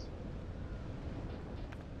stats.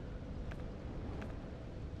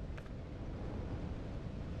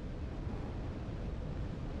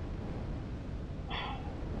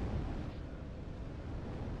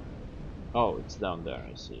 Oh, it's down there,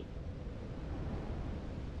 I see.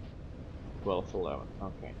 12, 11,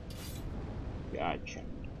 okay. Gotcha.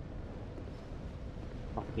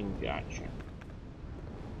 Fucking gotcha.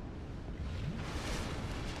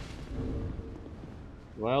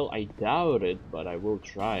 Well, I doubt it, but I will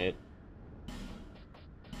try it.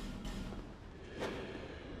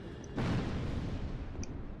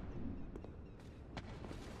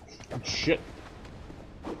 Oh, shit!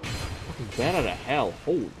 Fucking bat out of hell!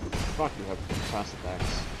 Holy fuck, you have fast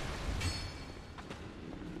attacks.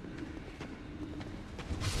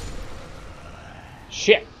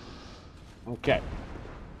 Shit! Okay.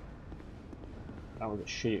 That was a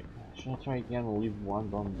shit. Should I try again and leave one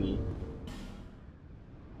bomb B?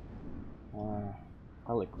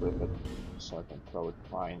 I'll equip it so I can throw it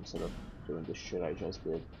fine instead of doing the shit I just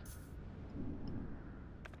did.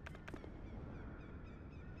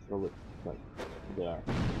 Throw it like there.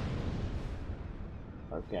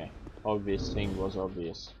 Okay. Obvious thing was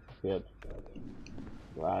obvious. Good.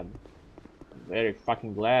 Glad. I'm very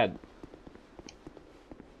fucking glad.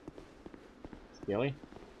 Skelly?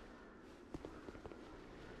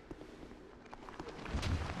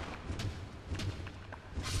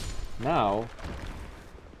 Now,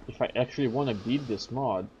 if I actually want to beat this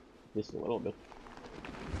mod, just a little bit,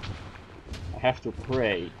 I have to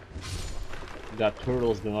pray that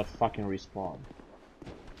turtles do not fucking respawn.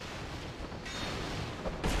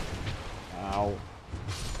 Ow.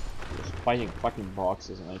 I was fighting fucking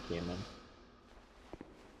boxes and I came in.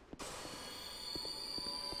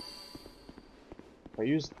 If I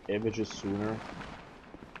used Evages sooner,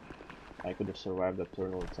 I could have survived the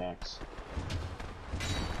turtle attacks.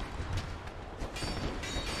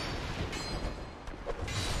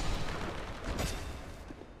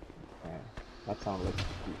 That sounded like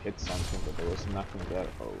he hit something, but there was nothing there.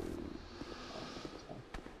 Oh.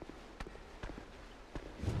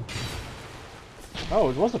 Oh,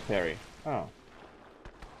 it was a parry. Oh.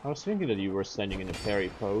 I was thinking that you were standing in a parry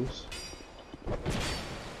pose.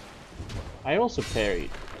 I also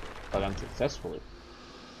parried. but unsuccessfully,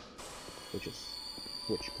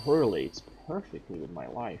 which correlates perfectly with my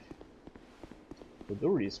life. The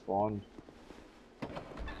door respawned.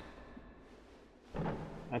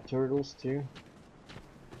 At turtles too.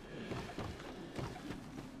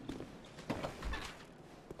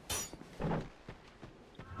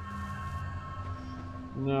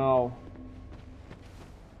 No.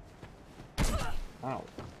 Ow.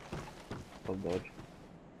 Oh, dodge.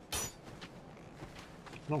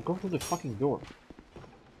 No, go to the fucking door.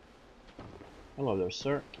 Hello there,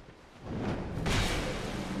 sir.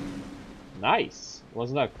 Nice!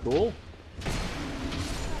 Wasn't that cool?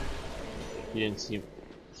 He didn't see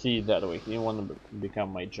it that way. He didn't want to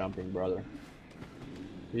become my jumping brother.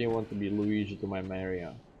 He didn't want to be Luigi to my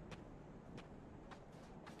Mario.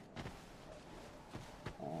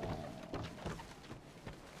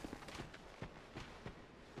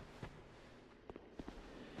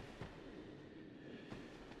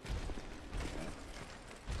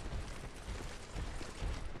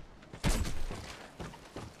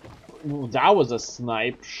 Ooh, that was a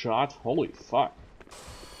snipe shot. Holy fuck.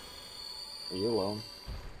 Are you alone?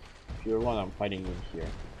 If you're alone, I'm fighting you here.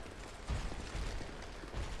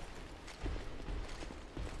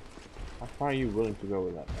 How far are you willing to go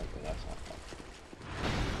with that? Okay, that's not fun.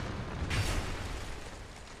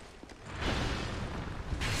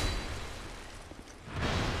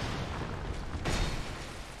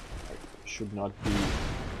 I should not be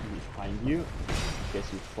behind you.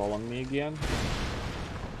 Guess you fall on me again.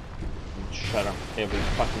 And shut up every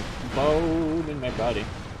fucking bone in my body.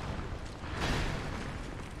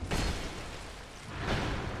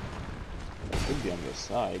 I should be on your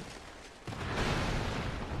side.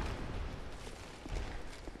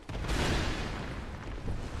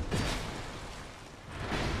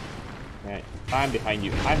 Okay, I'm behind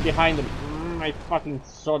you. I'm behind them. I fucking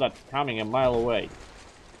saw that coming a mile away.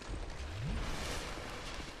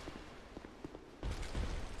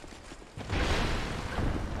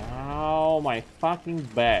 Ow, my fucking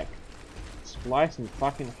back. Spliced in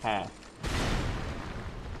fucking half.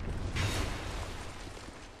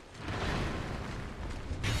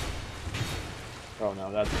 Oh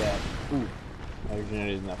no, that's bad. Ooh, I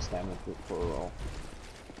regenerated enough stamina for a roll.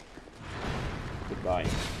 Goodbye.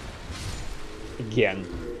 Again.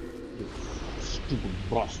 You stupid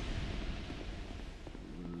boss.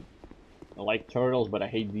 I like turtles, but I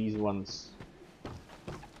hate these ones.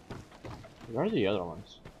 Where are the other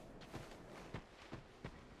ones?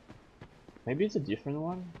 Maybe it's a different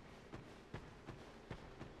one?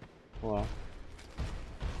 Hello.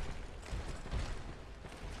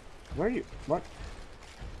 Where are you? What?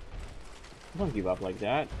 Don't give up like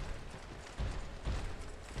that.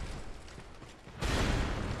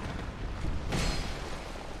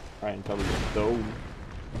 Try and cover the dome.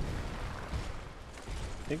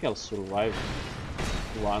 I think I'll survive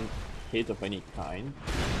one hit of any kind.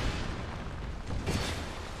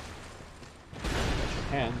 Watch your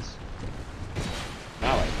hands.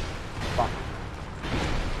 Now fuck.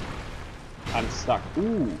 I'm stuck.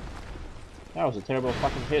 Ooh! That was a terrible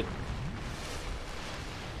fucking hit.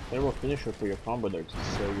 Terrible finisher for your combo there,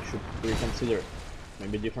 so you should reconsider.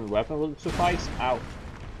 Maybe a different weapon will suffice? Ow.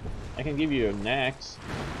 I can give you an axe.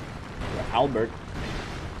 Or a halberd.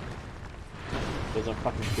 Doesn't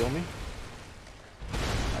fucking kill me.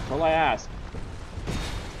 That's all I ask.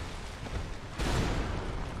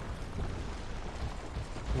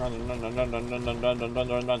 Run, run, run, run, run, run, run, run, run, run,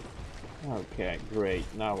 run, run. Okay, great.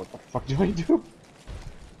 Now what the fuck do I do?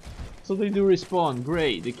 So they do respawn.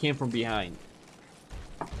 Great. They came from behind.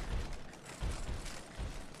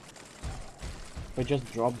 If I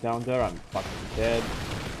just drop down there, I'm fucking dead.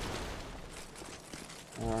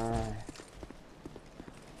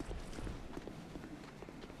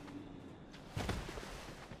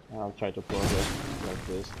 I'll try to progress like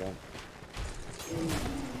this then.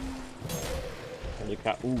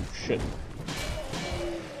 Ooh, shit.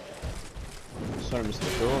 Sorry, Mr.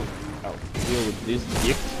 Turtle. I'll deal with this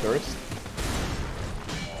gift first.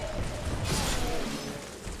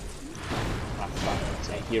 Ah,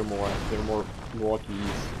 fuck. I hear more. There are more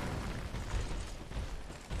walkies.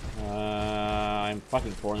 I'm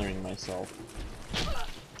fucking cornering myself.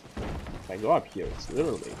 If I go up here, it's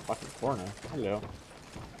literally a fucking corner. Hello.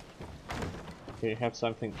 Can you have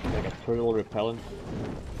something like a turtle repellent?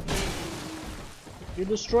 You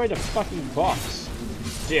destroyed a fucking box.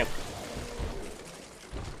 Dip.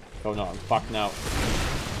 Oh no, I'm fucked now.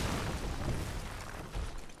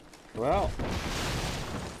 Well,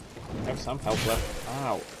 I have some health left.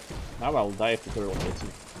 Ow. Now I'll die if the turtle hits me.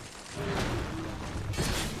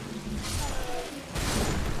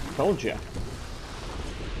 Told ya.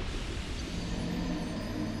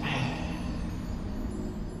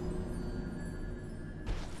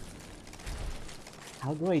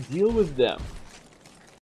 How do I deal with them?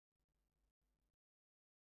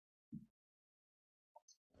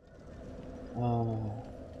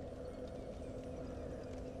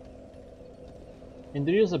 And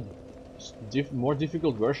there is a more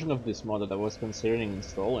difficult version of this mod that I was considering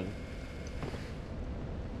installing.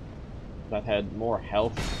 That had more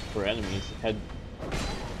health for enemies. It had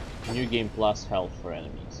New Game Plus health for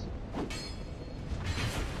enemies.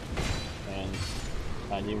 And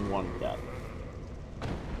I didn't want that.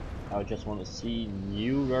 I just want to see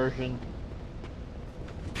new version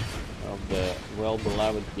of the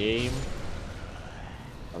well-beloved game.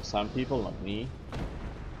 Of some people, not me.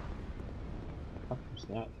 What was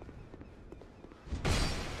that?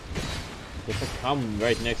 If I come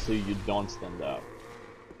right next to you, you don't stand up.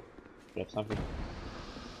 You have something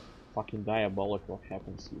fucking diabolical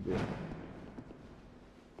happens, you do.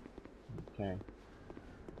 Okay.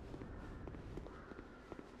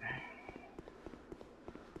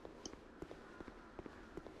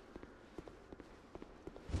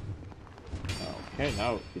 Okay,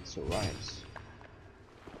 now it survives.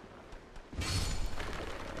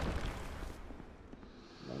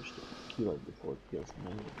 Managed to kill it before it kills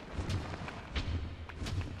me.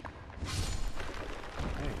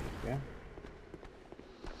 There you go.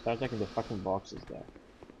 Start taking the fucking boxes there.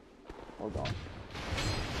 Hold on.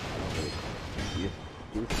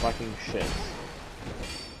 You fucking shits.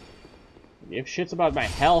 Give shits about my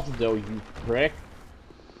health though, you prick.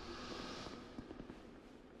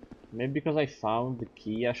 Maybe because I found the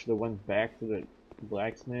key, I should have went back to the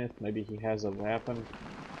blacksmith. Maybe he has a weapon.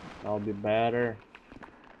 That'll be better.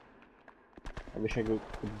 I wish I could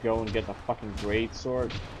go and get a fucking great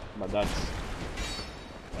sword, but that's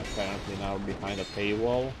apparently now behind a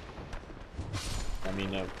paywall. I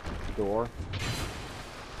mean a door.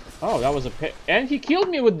 Oh, that was a pair, and he killed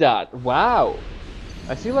me with that. Wow.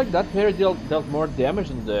 I feel like that pair dealt more damage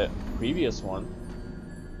than the previous one.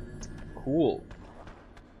 Cool.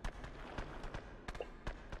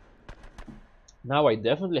 Now I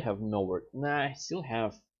definitely have nowhere. Nah, I still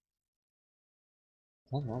have.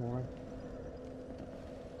 Hold on,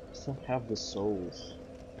 I still have the souls.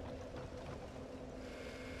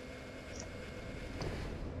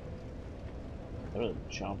 I better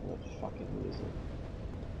jump that fucking lizard.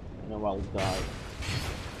 I know I'll die.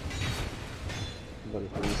 But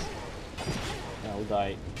at least I'll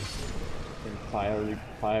die in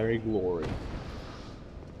fiery glory.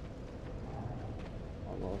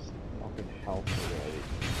 I lost fucking health already.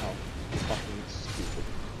 How fucking stupid.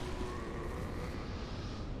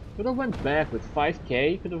 Could have went back with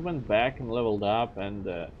 5k, could have went back and leveled up and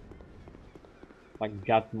like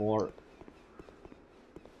got more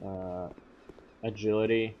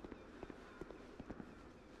agility.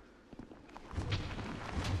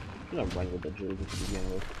 Should have run with agility to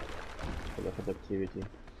begin with for the productivity.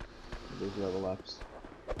 These level ups.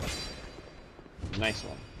 Nice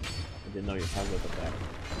one. I didn't know you had that attack.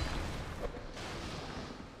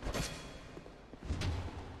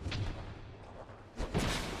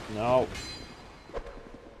 No.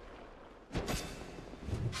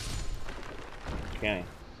 Okay.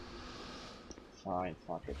 Fine,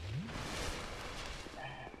 fuck it.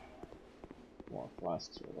 More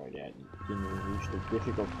flasks already. I didn't even reach the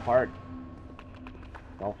difficult part.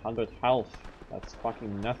 1200 health. That's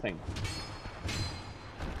fucking nothing.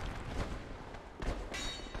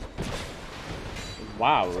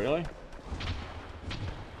 Wow, really?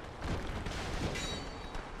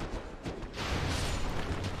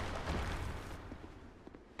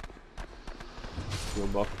 You'll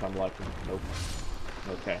both come lucky. Nope.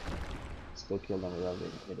 Okay. Still kill them without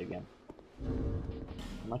getting hit again.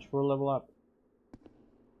 How much for a level up?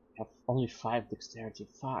 I have only 5 dexterity.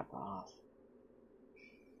 Fuck off.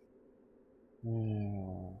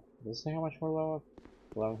 Does it say how much more level up?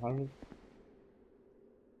 1100?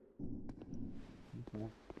 Okay.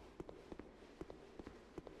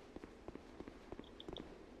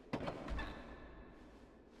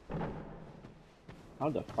 How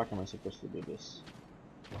the fuck am I supposed to do this?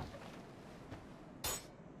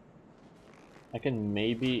 I can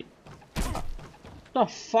maybe... What the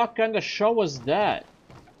fuck kind of show was that?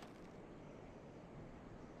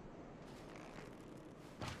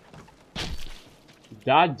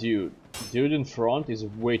 That dude in front is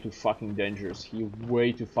way too fucking dangerous. He's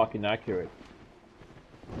way too fucking accurate.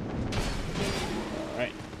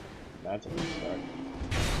 Alright. That's a good start.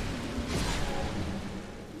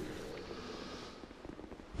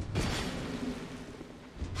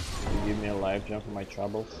 You give me a life jump for my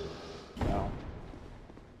troubles? No.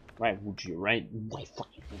 Why would you, right? Why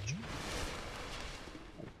fucking would you?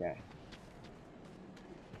 Okay.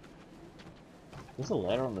 There's a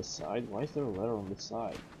letter on the side? Why is there a letter on the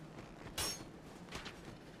side?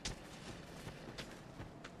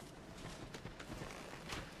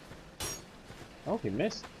 Oh, he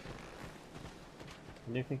missed.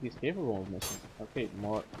 I didn't think he's capable of missing. Okay,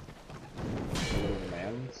 more fellow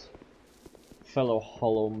mans. Fellow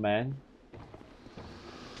hollow man.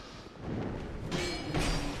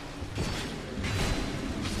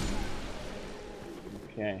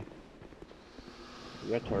 Okay.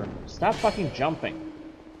 Your turn. Stop fucking jumping!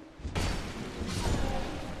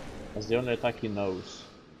 That's the only attack he knows.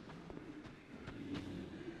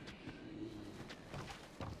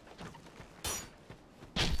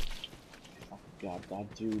 God,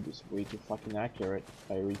 that dude is way too fucking accurate,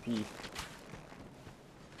 I repeat.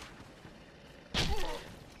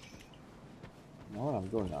 Now I'm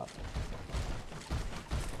going up.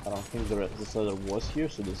 I don't think this other was here,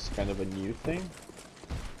 so this is kind of a new thing.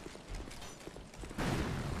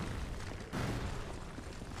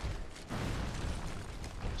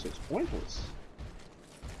 So it's pointless.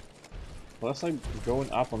 Unless I'm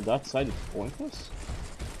going up on that side, it's pointless?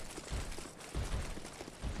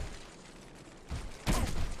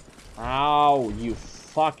 Ow, you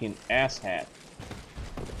fucking asshat.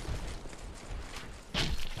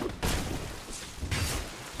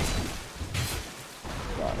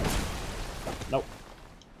 Got it. Nope.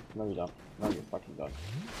 No, you're done. No, you're fucking done.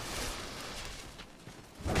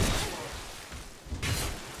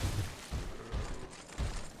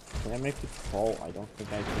 Can I make it fall? I don't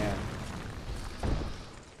think I can.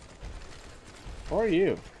 Who are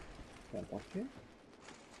you? Can I talk to you?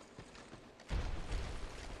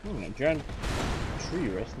 A giant tree,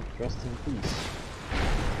 rest in peace.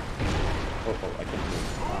 Oh, I can do it.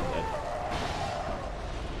 I'm dead.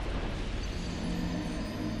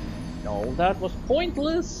 No, that was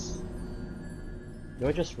pointless! Do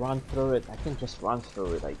I just run through it? I can just run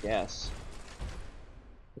through it, I guess.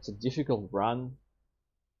 It's a difficult run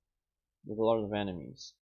with a lot of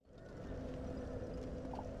enemies.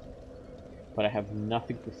 But I have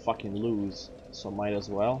nothing to fucking lose, so might as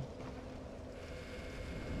well.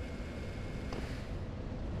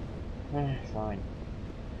 Fine.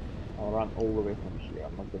 I'll run all the way from here.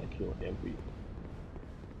 I'm not gonna kill every...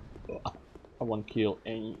 I won't kill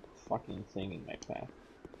any fucking thing in my path.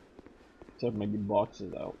 Except maybe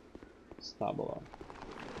boxes I'll stumble on.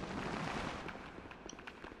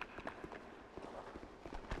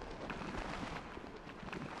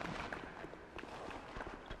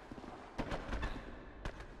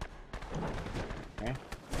 Okay.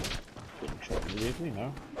 Getting shot immediately,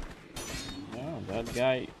 no? No, that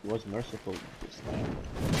guy was merciful this time.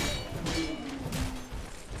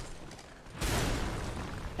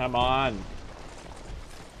 Come on!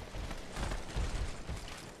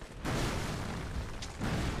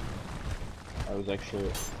 That was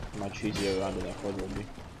actually much easier around than I thought it would be.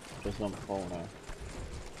 Just don't fall now.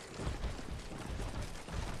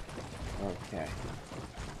 Okay.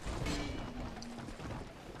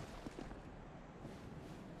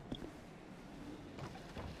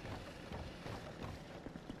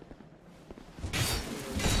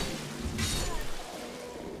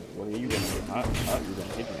 What are you gonna do? You're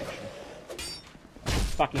gonna hit me actually.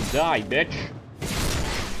 Fucking die, bitch!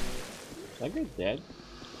 Is that guy dead?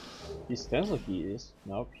 He stands like he is.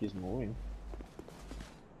 Nope, he's moving.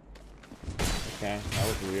 Okay, that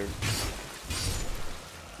was weird.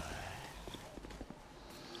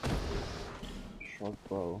 Short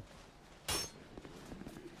bow.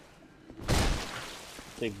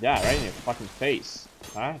 Take that right in your fucking face.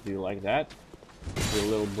 Huh? Do you like that? Your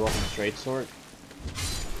little broken straight sword?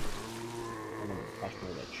 I'm gonna touch me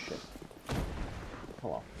with that shit.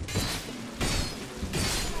 Hello.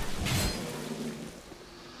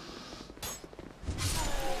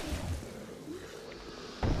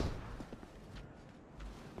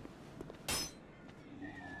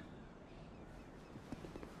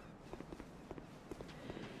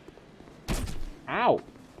 Ow!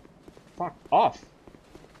 Fuck off!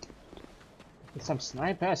 There's some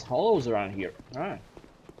snipe ass hollows around here. Alright.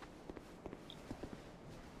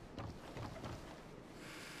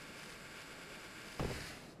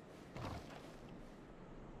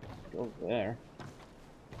 Go there.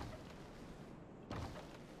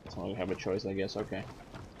 So we have a choice, I guess. Okay.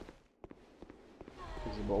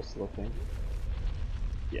 Is it both looking?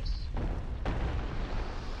 Yes.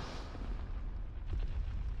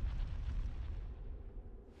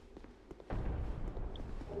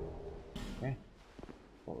 Okay.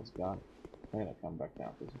 Well, it's gone. I'm gonna come back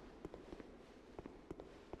down, please.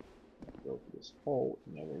 Go to this hole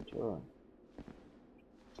and never return.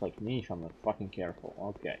 It's like me if I'm not fucking careful.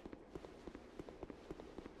 Okay.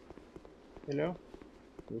 Hello?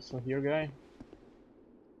 This one here, guy?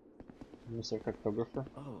 Mr. Cartographer?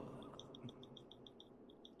 Oh,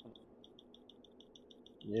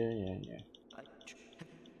 Yeah. I.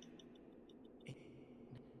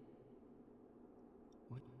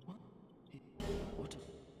 What? What?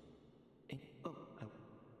 Oh,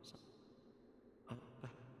 so, uh, uh,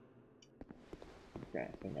 Okay,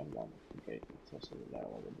 I think I'm done. Okay, it's also the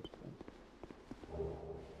dialogue at this point.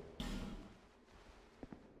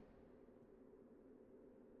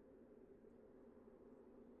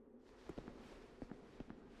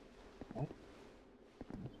 What?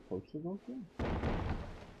 Am I supposed to go here?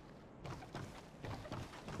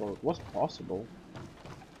 Well, it was possible,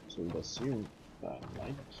 so we'd assume that I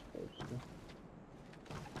might be supposed to.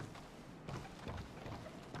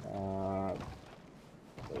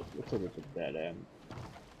 It looks like it's a dead end.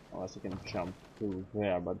 Unless I can jump through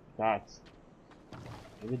there, but that's...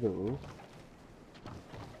 Maybe the roof?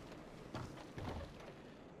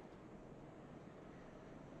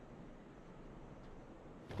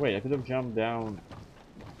 Wait, I could have jumped down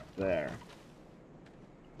there.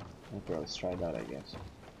 Okay, let's try that, I guess.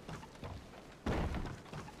 I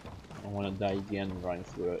don't want to die again and run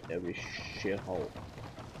through every shithole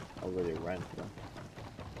I already ran through.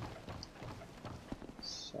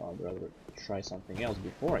 So I'd rather try something else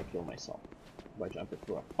before I kill myself by jumping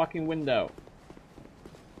through a fucking window.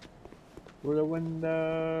 Through the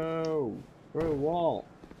window! Through a wall!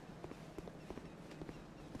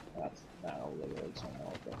 That already works, I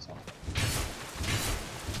know that's something.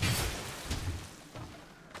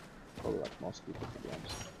 Probably like most people, to be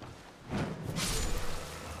honest.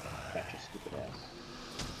 Catch a stupid ass.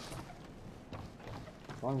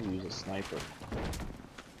 Why don't we use a sniper?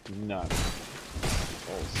 No.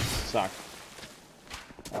 All suck.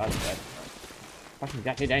 Oh, that's bad. Fucking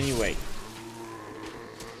got hit anyway.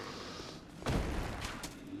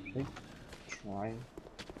 Should I try?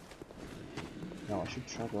 No, I should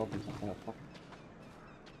try to open some kind of fucking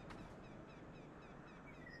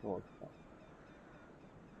shortcut.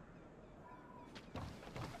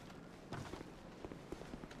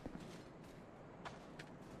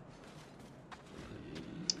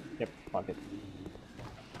 Yep, fuck it.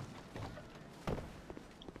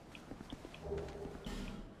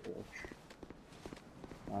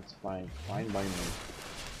 That's fine. Fine by me.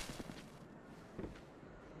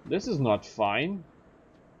 This is not fine.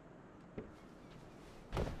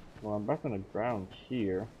 Well, I'm back on the ground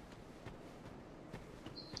here.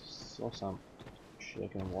 Saw some shit I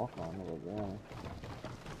can walk on over there.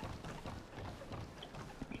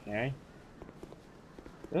 Okay.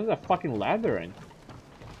 There's a fucking labyrinth.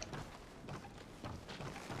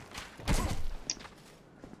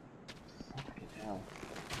 Fucking hell.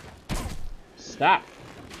 Stop!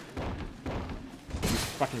 You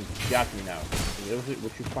fucking got me now. Is it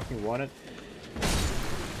what you fucking wanted?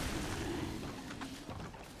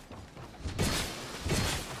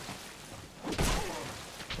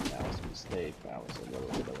 That was a mistake. That was a little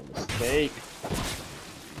bit of a mistake.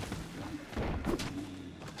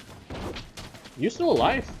 You still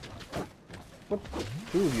alive? What?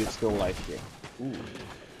 Dude, you're still alive here. Ooh.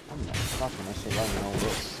 I'm not fucking I surviving all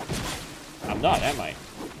this. I'm not, am I?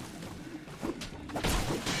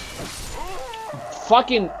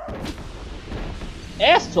 Fucking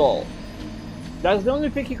asshole! That's the only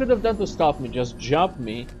thing he could have done to stop me, just jump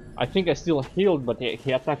me. I think I still healed, but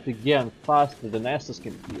he attacked again faster than Estus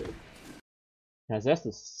can heal. Because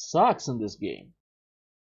Estus sucks in this game.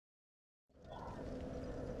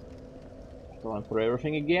 Going through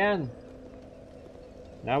everything again.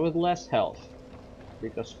 Now with less health.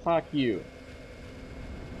 Because fuck you.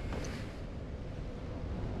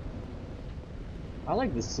 I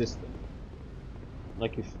like this system.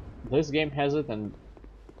 Like if this game has it and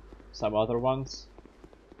some other ones.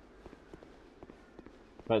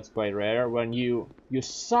 But it's quite rare. When you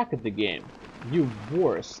suck at the game, you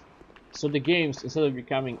worse. So the games, instead of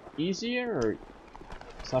becoming easier or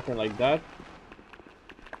something like that,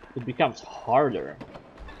 it becomes harder.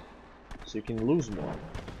 So you can lose more.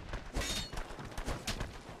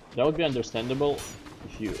 That would be understandable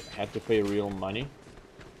if you had to pay real money.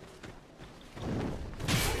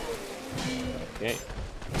 Okay.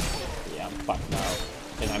 Yeah, I'm fucked now.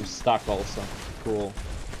 And I'm stuck also. Cool.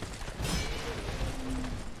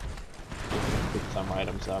 Pick some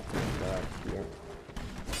items up here.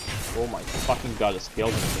 Oh my fucking god, the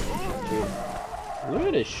skeleton too. Look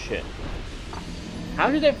at this shit. How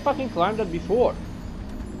did I fucking climb that before?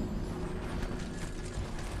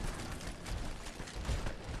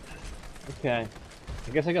 Okay. I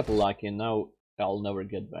guess I got lucky and now I'll never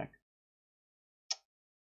get back.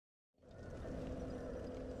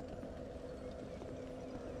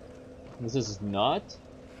 This is not.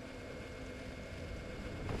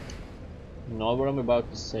 Not what I'm about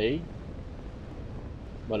to say,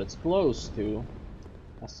 but it's close to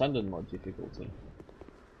Ascended mode difficulty.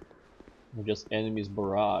 Just enemies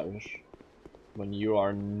barrage when you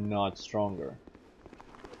are not stronger.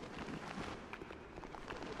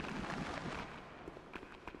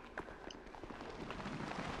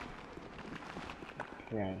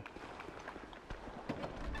 Okay.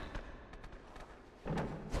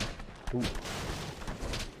 Ooh.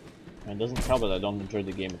 And it doesn't help that I don't enjoy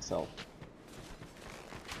the game itself.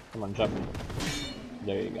 Come on, jump me.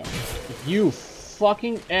 There you go. You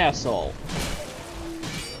fucking asshole!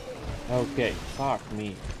 Okay, fuck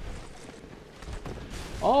me.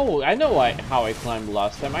 Oh, I know how I climbed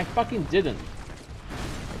last time. I fucking didn't.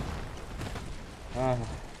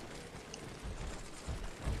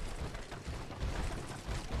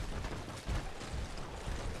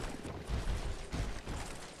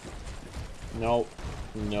 No,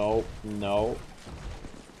 no, no.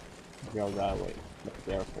 Go that way. Be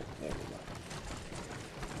careful. There we go.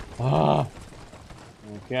 Ah.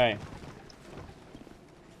 Okay.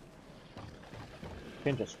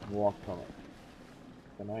 Can't just walk from it.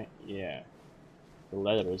 Can I? Yeah. The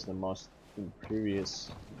leather is the most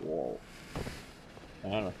impervious wall. I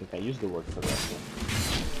don't think I used the word correctly.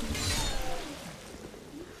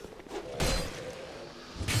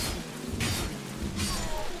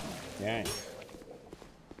 Okay.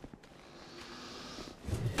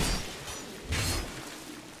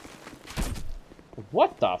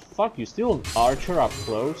 What the fuck? You still an archer up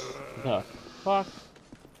close? The fuck?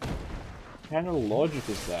 What kind of logic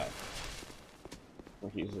is that? Well,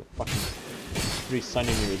 he's a fucking 3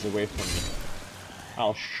 centimeters away from me.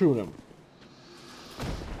 I'll shoot him.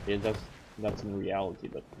 Yeah, that's in reality,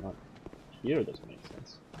 but not here. It doesn't make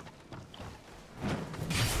sense.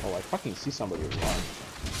 Oh, I fucking see somebody run.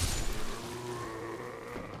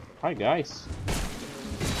 Hi guys.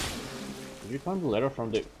 Did you climb the ladder from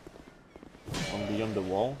beyond the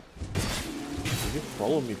wall? Did you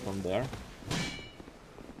follow me from there?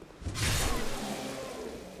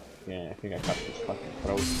 Yeah, I think I cut his fucking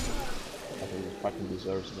throat. I think he fucking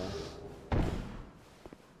deserves that. I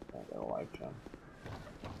got a life jump.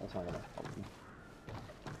 That's not gonna help me.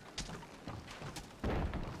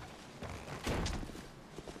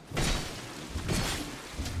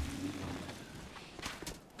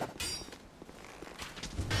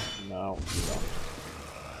 No, you don't.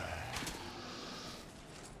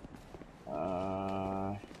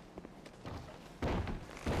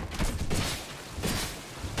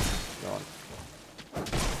 Go on.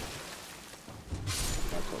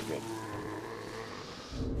 That's all good.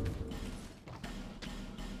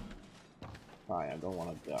 Fine, I don't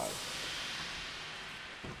want to die.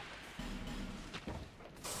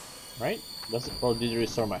 Right? Does it? Or did it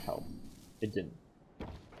restore my health? It didn't.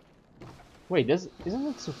 Wait, isn't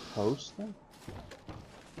it supposed to? Am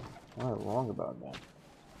I wrong about that?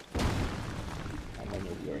 I don't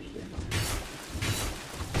know if you're here.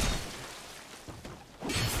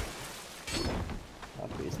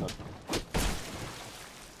 Okay, it's not.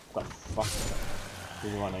 What the fuck?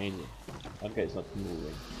 He's 180. That guy's not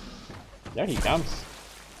moving. There he comes.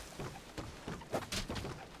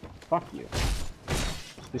 Fuck you.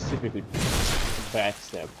 Specifically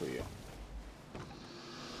backstab for you.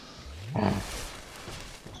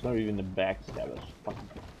 It's not even a backstab, it's fucking.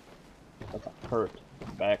 That's a hurt.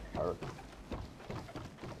 Back hurt.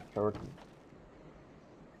 Hurting.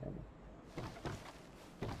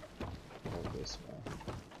 Go this way.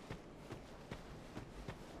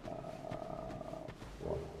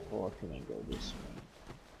 Or can I go this way?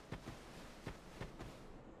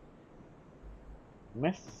 Am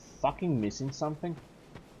I fucking missing something?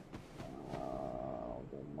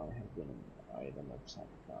 There might have been an item of some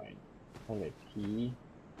kind. Or a key.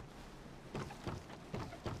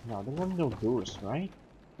 No, there were no doors, right?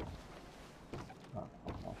 Oh,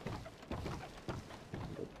 oh.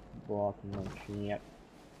 The bottom of yet.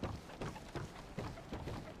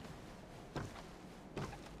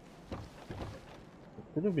 It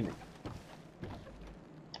could have been a... I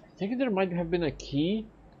think there might have been a key,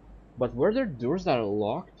 but were there doors that are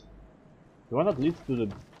locked? The one that leads to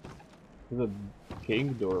the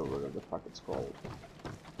king door, or whatever the fuck it's called.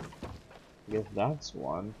 I guess that's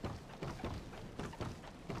one.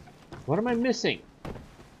 What am I missing?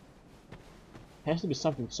 Has to be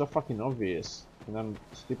something so fucking obvious, and I'm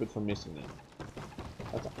stupid for missing it.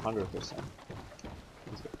 That's 100%. That's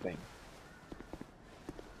the thing.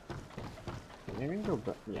 Can I even go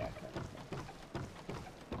back? Yeah, I can.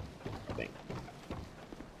 I think.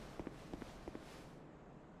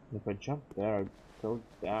 If I jump there, I'd go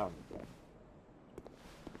down again.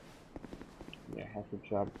 Yeah, I have to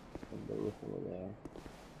jump from the roof over there.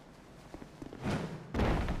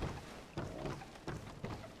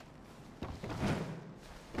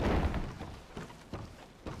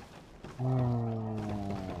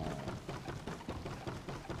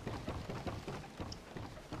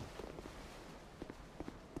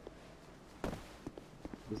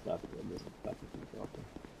 Is that good? Isn't that okay?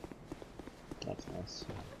 That's nice.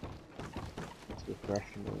 It's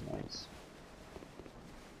refreshing, really nice.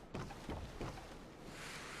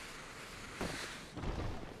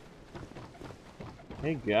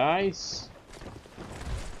 Hey guys!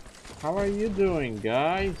 How are you doing,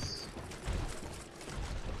 guys?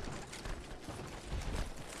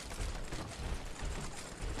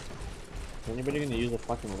 Is anybody gonna use a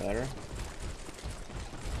fucking ladder?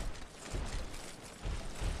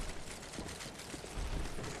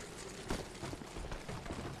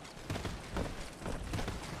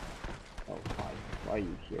 Oh, why are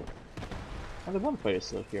you here? Oh, the bonfire is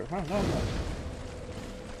still here. Huh? No, no.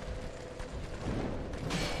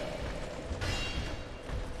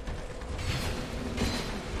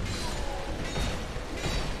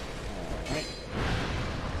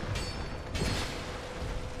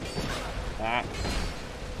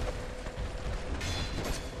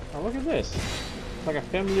 Oh, look at this. It's like a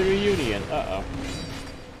family reunion. Uh-oh.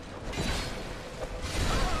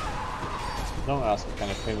 Don't ask what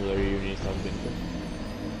kind of family reunions I've been to.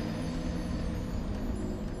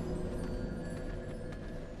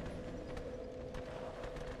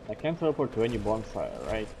 I can't teleport to any bonfire,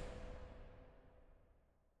 right?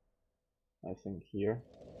 I think here.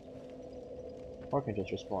 Or I can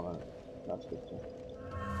just respawn on it. That's good too.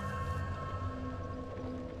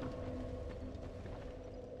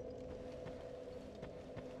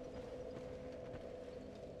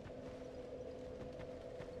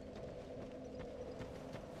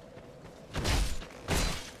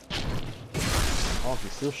 Oh, he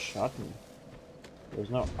still shot me. There's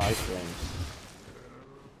no iframes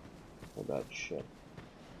for that shit.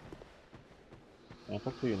 Can I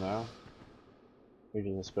talk to you now? You're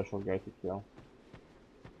just a special guy to kill.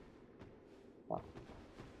 Fuck.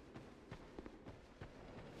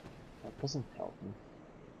 That doesn't help me.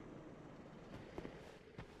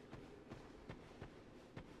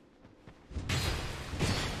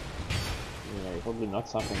 Yeah, probably not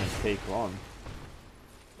something I can take on.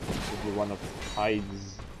 Would be one of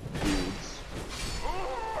Hyde's dudes.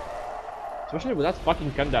 Especially with that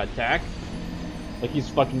fucking kinda attack. Like he's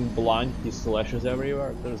fucking blind, he slashes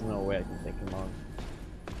everywhere. There's no way I can take him on.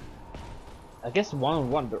 I guess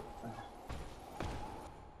one-on-one, but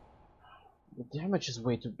the damage is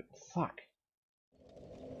way too big. Fuck.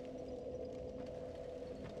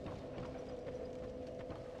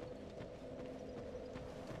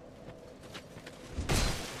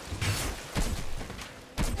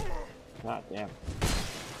 God damn.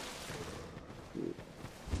 Dude.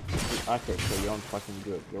 You're accurate, so you're fucking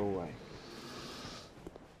good. Go away.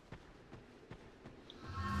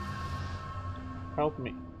 Help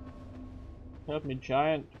me. Help me,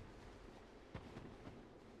 giant.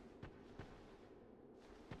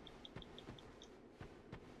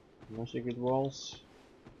 No secret walls.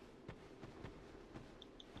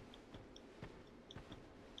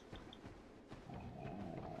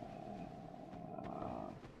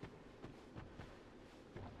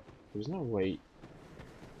 There's no way.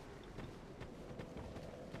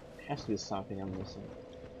 There has to be something I'm missing.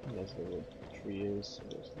 That's where the tree is. So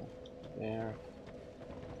there's nothing there.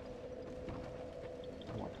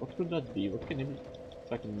 What could that be? What can it be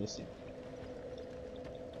fucking missing?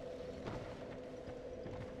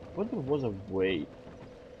 What there was a way?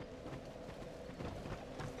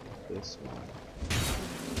 This one.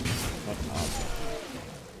 Not out.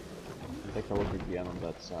 Take a look again on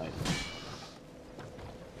that side.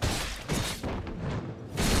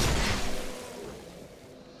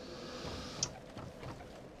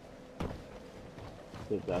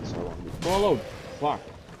 That's how I want to be followed. Fuck.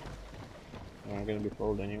 I'm gonna be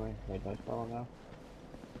followed anyway. Wait, I follow now.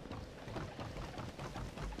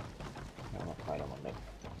 I'm not fight him on that.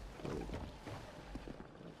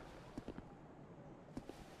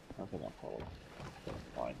 Okay, I'm followed.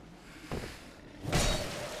 Fine.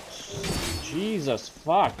 Jesus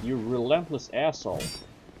fuck, you relentless asshole.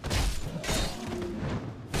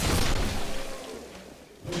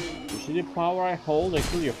 You see the power I hold? I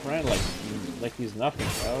kill your friend like he's nothing.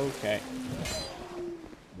 Okay.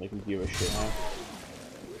 Make him give a shit, huh?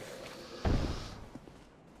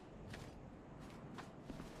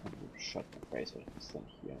 Shut my face, I can stand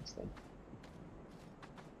here instead.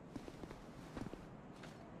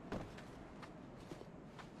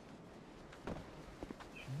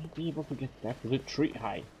 Should I be able to get back to the tree?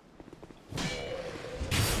 Hi.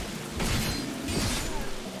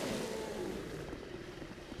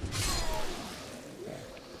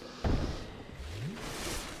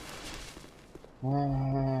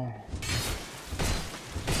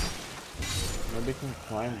 Maybe I can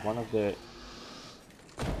climb one of the...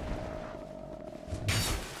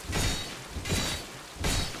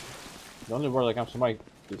 The only word that comes to mind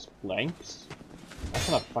is planks. That's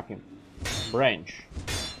not a fucking branch.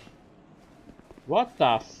 What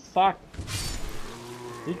the fuck?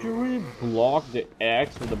 Did you really block the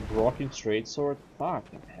axe with a broken straight sword?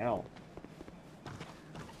 Fucking hell.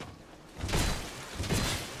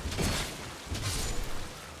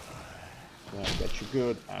 Yeah, I got you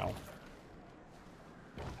good. Ow.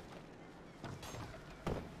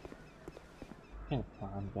 Can't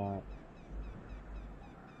find that.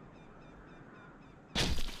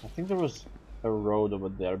 I think there was a road over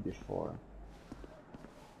there before.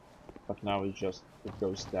 But now it's just, it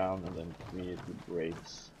goes down and then immediately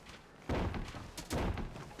breaks.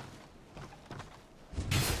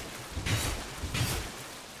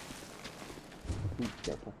 Ooh,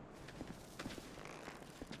 careful.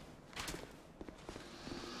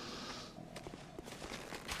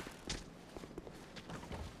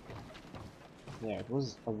 Yeah, it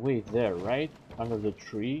was a way there, right? Under the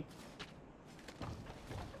tree.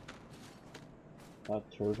 That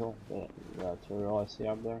turtle, that turtle I see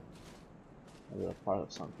up there. Maybe a part of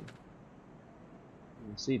something. You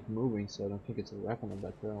can see it moving, so I don't think it's a weapon of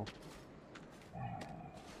that turtle.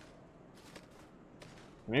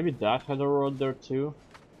 Maybe that had a road there too,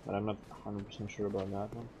 but I'm not 100% sure about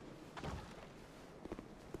that one.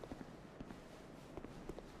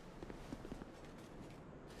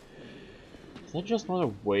 Is that just not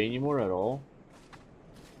a way anymore at all?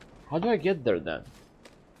 How do I get there then?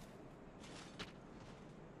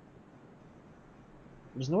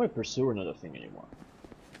 There's no way pursue another thing anymore.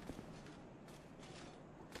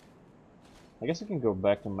 I guess I can go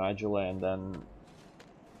back to Magula and then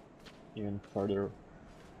even further,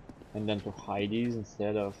 and then to Heidi's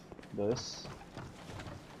instead of this.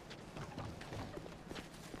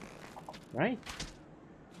 Right?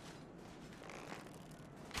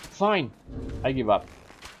 Fine, I give up.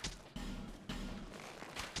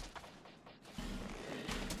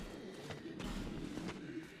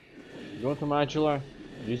 Go to Magula,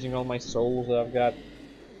 using all my souls that I've got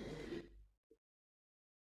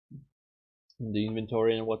in the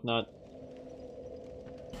inventory and whatnot.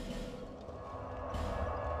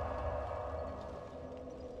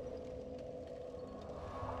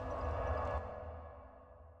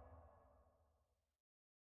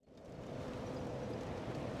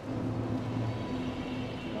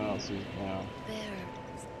 Oh, see now. There.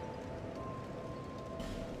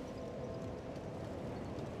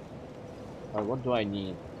 Alright, what do I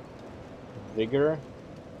need? Vigor?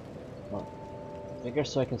 Oh, vigor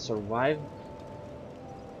so I can survive?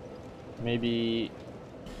 Maybe...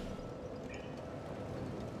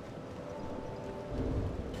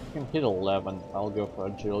 I can hit 11. I'll go for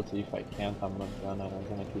agility. If I can't, I'm not gonna. I'm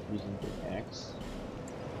gonna keep using the axe.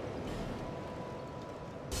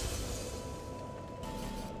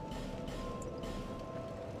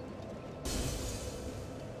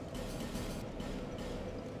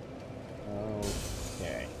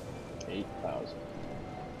 Okay, 8,000.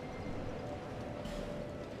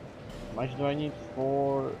 How much do I need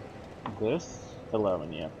for this?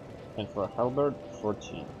 11, yeah. And for a halberd,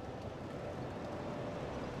 14.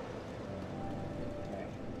 Okay.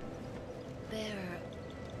 There.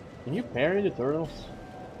 Can you parry the turtles?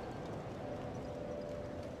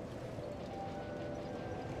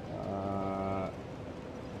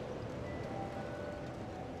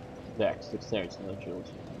 Dex, dexterity, and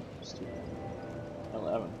agility. Just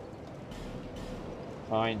 11.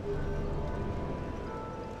 Fine.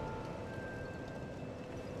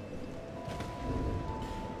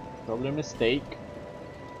 Probably a mistake.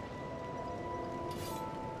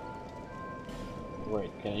 Wait,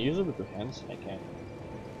 can I use it with two hands? I can.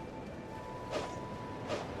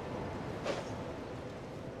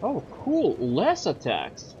 Oh, cool! Less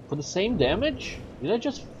attacks! For the same damage? Did I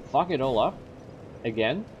just fuck it all up?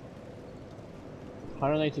 Again?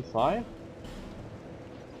 185?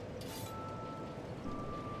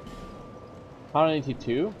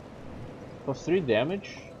 182? For 3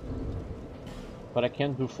 damage? But I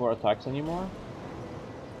can't do 4 attacks anymore?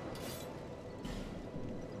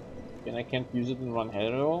 And I can't use it in one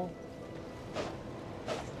head at all?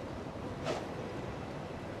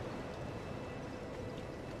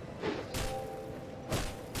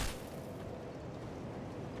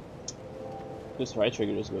 This right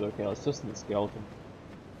trigger is good. Okay, let's just need the skeleton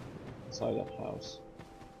inside that house.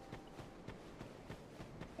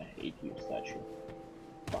 I hate you, statue.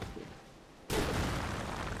 Fuck you.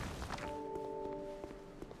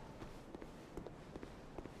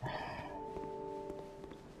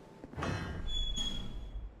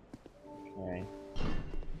 Okay.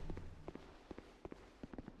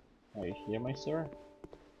 Are you here, my sir?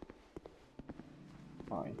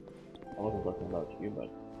 Fine. I wasn't talking about you, but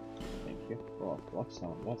Thank you. Oh,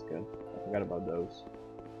 Blockstone, that's good. I forgot about those.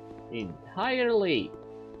 Entirely!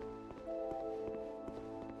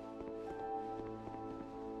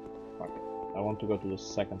 Fuck it. I want to go to the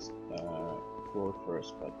second floor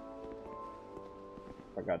first, but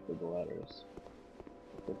forgot where the ladder is.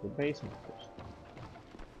 Go to the basement first.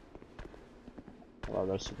 Hello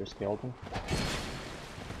there, super skeleton.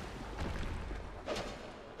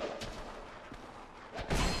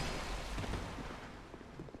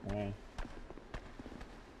 Okay.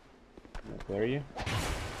 Can I parry you?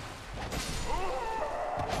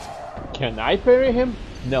 Can I parry him?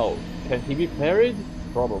 No. Can he be parried?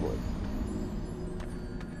 Probably.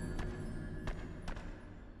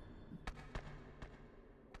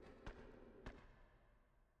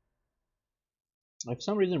 For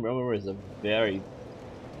some reason, Rover is a very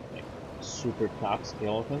like super tough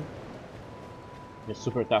skeleton. A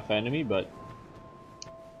super tough enemy, but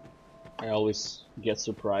I always get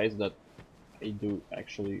surprised that I do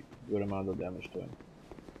actually good amount of damage to him.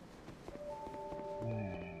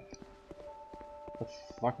 What the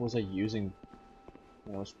fuck was I using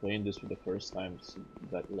when I was playing this for the first time?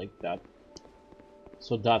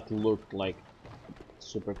 So that looked like a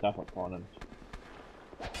super tough opponent.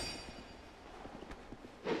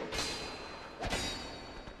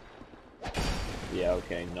 Yeah,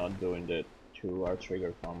 okay, not doing the 2R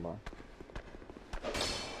trigger combo.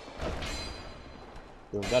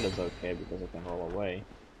 Well, that is okay because I can roll away.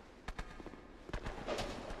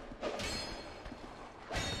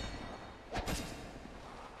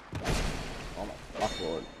 Oh my fuck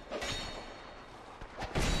lord.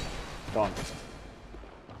 Gone.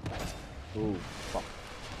 Ooh, fuck.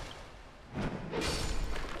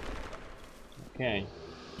 Okay.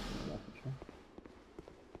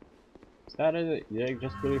 Is that it? Yeah,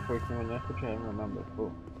 just kill you for human message? I don't remember.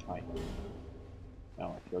 Cool. Hi.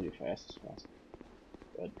 Oh, I killed you fast.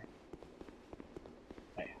 Good.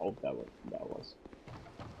 I hope that was.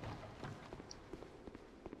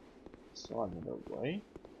 So another way?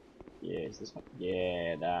 Yeah, is this one?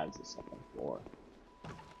 Yeah, that's the second floor.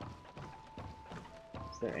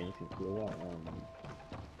 Is there anything here?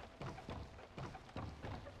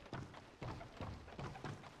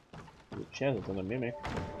 The chest is on a mimic.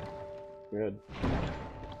 Good.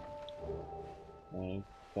 And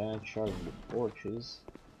then charging the torches.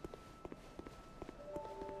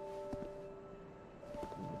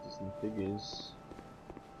 Some figures.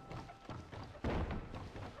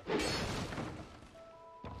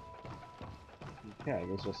 Okay, I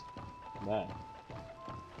guess just that.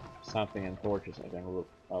 Something and torches, I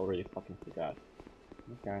already fucking forgot.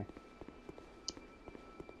 Okay.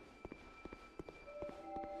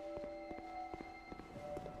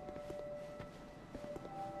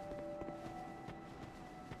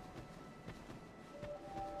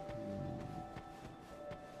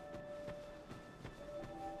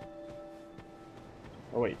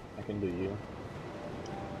 Oh wait, I can do you.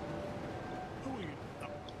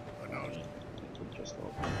 Just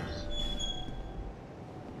open this.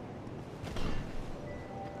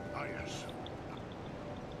 Yes.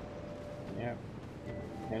 Yeah.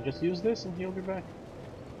 Can I just use this and he'll be back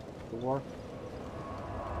to work?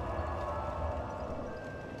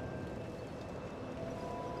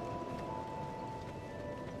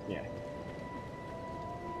 Yeah.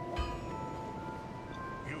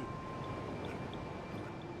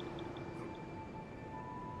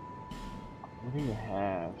 What do you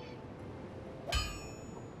have?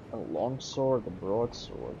 A long sword, a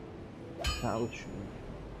broadsword, falchion.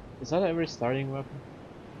 Is that every starting weapon?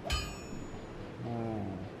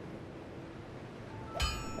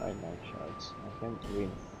 Right now, charts. I can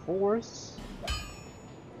reinforce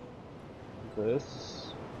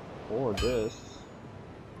this or this.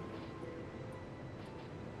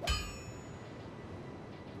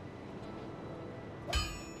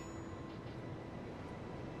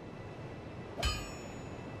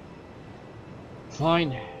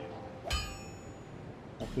 Fine. I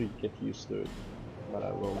have to get used to it, but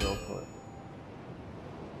I will go for it.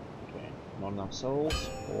 Okay, not enough souls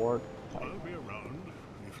or type. I'll be around.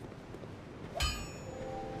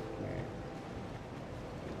 Okay.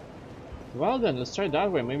 Well then, let's try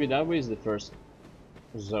that way. Maybe that way is the first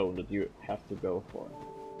zone that you have to go for.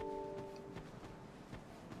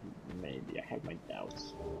 Maybe, I have my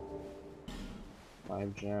doubts.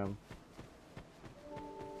 5 gem.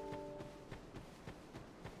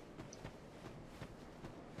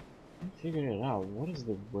 I figured it out. What is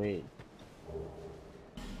the way?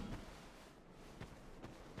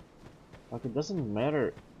 Like, it doesn't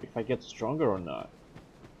matter if I get stronger or not.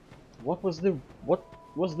 What was the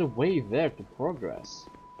way there to progress?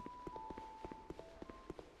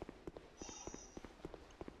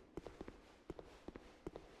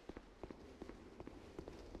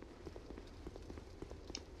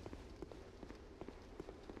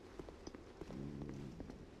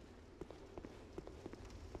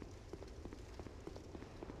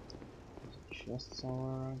 chest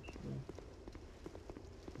somewhere actually?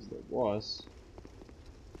 'Cause there was.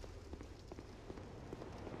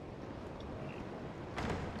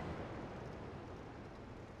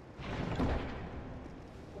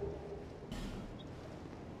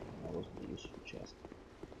 That wasn't a useful chest.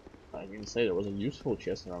 I didn't say there was a useful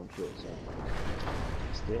chest around here, so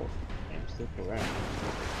still, I'm still correct.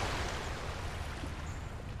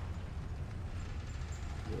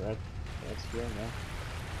 You read? That's here, no?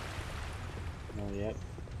 Not yet.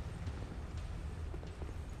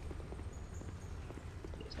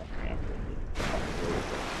 There's nothing after it.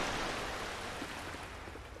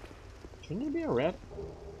 Shouldn't there be a red?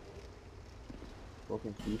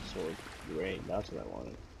 Broken thief sword. Great, that's what I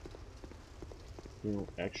wanted. You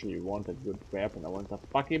actually want a good weapon. I want a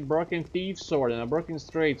fucking broken thief sword and a broken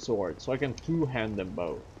straight sword, so I can two-hand them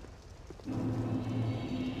both.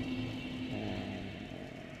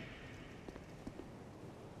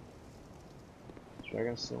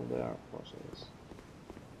 Dragon still there? Of course it is.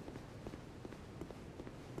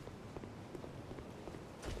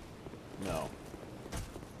 No.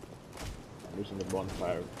 I'm using the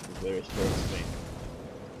bonfire the very first thing.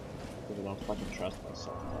 Because I don't fucking trust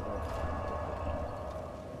myself.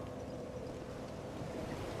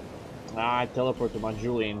 I teleport to my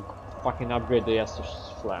Julian. Fucking upgrade the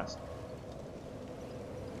Estus flask.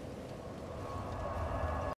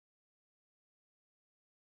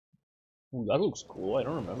 Ooh, that looks cool. I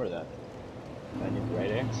don't remember that. I need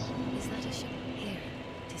Red X. Is that a ship? Here,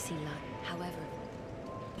 to see light. However,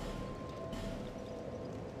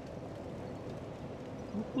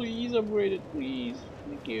 Please upgrade it, please.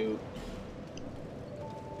 Thank you.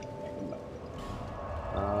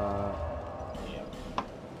 Yeah.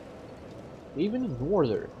 Even in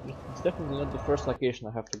Northern, it's definitely not the first location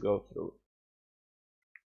I have to go through.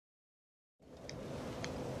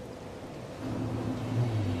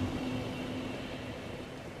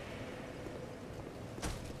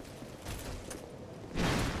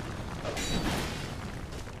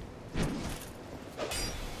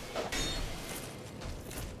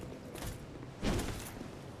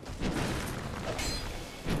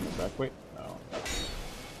 Wait, no. I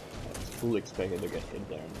was fully expected to get hit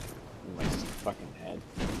there in my fucking head.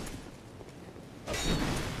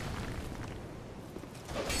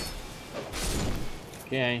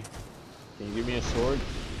 Okay. Can you give me a sword?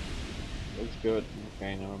 Looks good.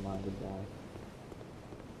 Okay, never mind, goodbye.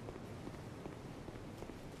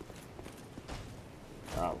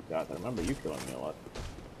 Oh god, I remember you killing me a lot.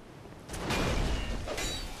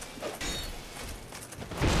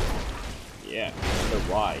 Yeah, I wonder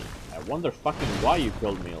why. I wonder fucking why you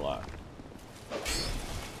killed me a lot.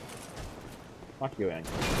 Fuck you, Anchor.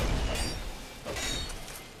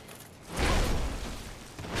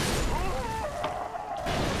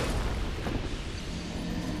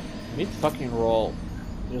 Mid fucking roll.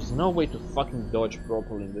 There's no way to fucking dodge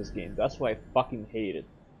properly in this game. That's why I fucking hate it.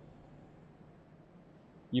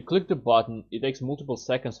 You click the button, it takes multiple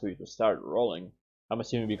seconds for you to start rolling. I'm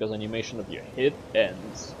assuming because animation of your hit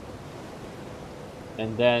ends.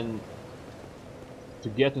 And then to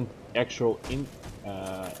get an actual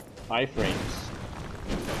iframes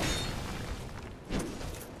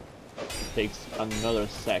it takes another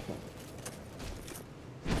second.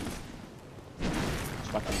 It's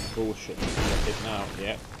fucking bullshit. Get hit now,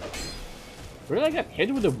 yeah. Really, I got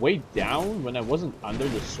hit with the weight down when I wasn't under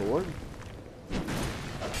the sword?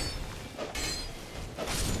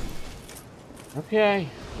 Okay,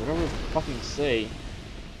 whatever you fucking say,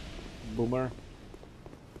 boomer.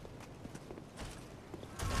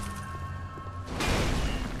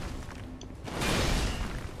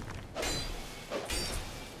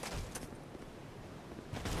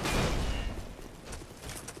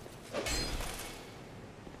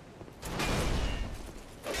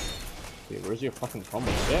 Okay, where's your fucking combo?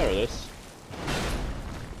 There it is.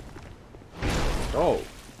 Oh,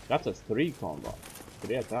 that's a 3 combo.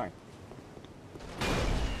 3 attack.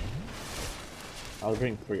 I'll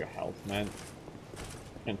drink for your health, man.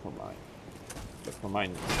 And for mine. But for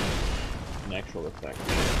mine, it's an actual effect.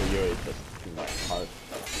 For you, it's just in my heart.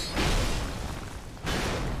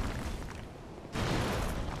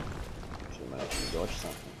 Actually managed to dodge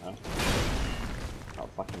something, huh? Oh,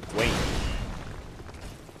 fucking wait.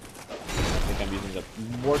 I think I'm using that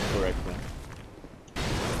more correctly.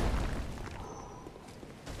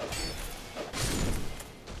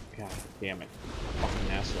 God damn it.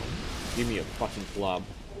 Fucking asshole. Give me a fucking club.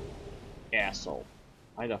 Asshole.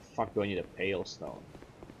 Why the fuck do I need a pale stone?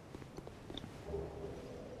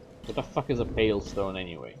 What the fuck is a pale stone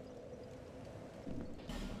anyway?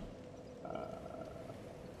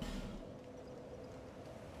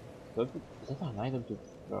 Is that an item to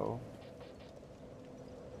throw?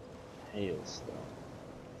 pale stone.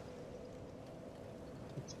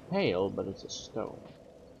 It's pale, but it's a stone.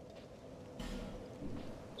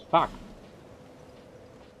 Fuck!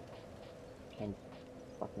 Can't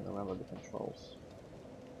fucking remember the controls.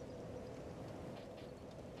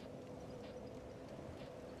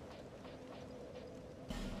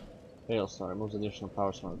 Pale stone removes additional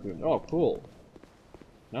powers from equipment. Oh, cool!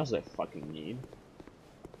 That's what I fucking need.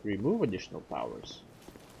 Remove additional powers.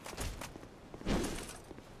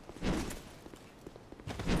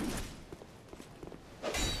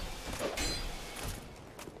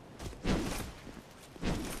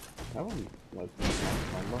 That one, like,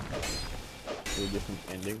 combo. 2 different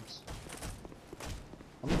endings.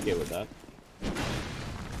 I'm okay with that. I'm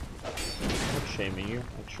not shaming you.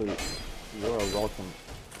 Actually, you're a welcome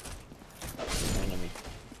enemy.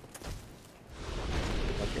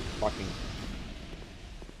 Like a fucking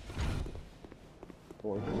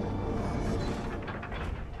poison.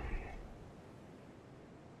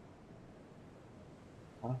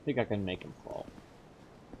 I don't think I can make him fall.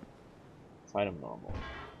 Fight him normal.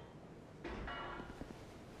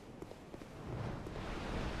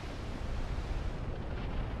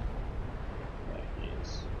 There he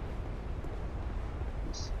is.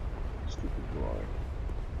 This stupid roar.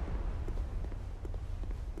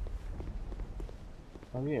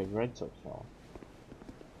 Oh yeah, red so far.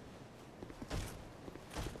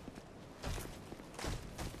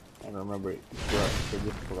 I don't remember if you're a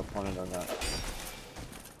difficult opponent or not.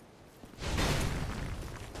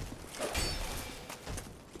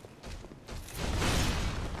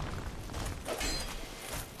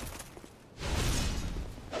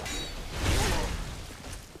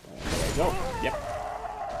 There we go. Yep.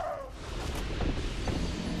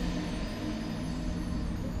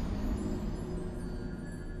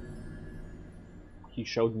 He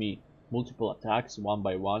showed me multiple attacks one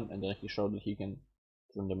by one, and then he showed that he can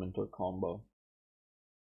turn them into a combo.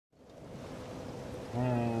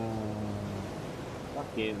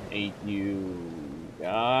 Fucking hate you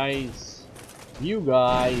guys. You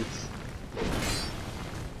guys.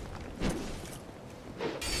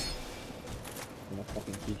 I'm gonna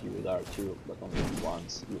fucking hit you with R2, but only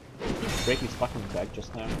once. You break his fucking back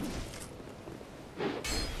just now.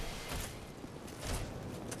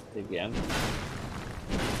 Again.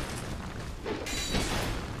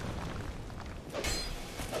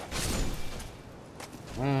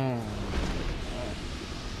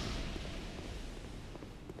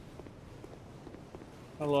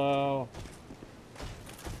 Hello.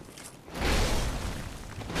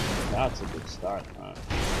 That's a good start, huh?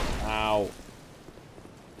 Ow.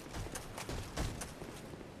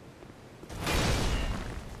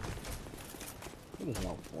 There's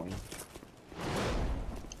no point.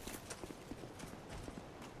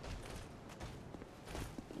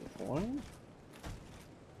 Point?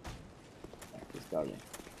 He's guarding.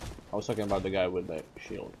 I was talking about the guy with the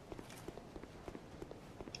shield.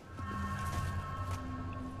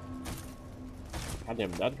 God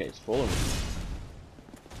damn, that guy's following me.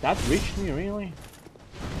 That reached me, really?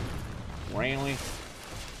 Really?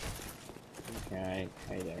 Okay,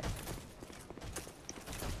 hey there.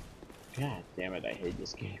 God damn it, I hate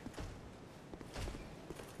this game.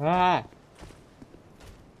 Ah!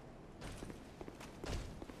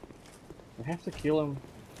 I have to kill him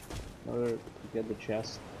in order to get the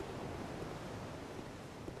chest.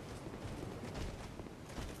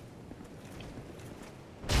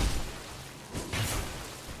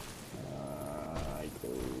 I do.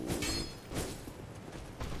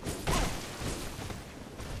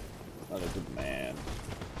 Not a good man.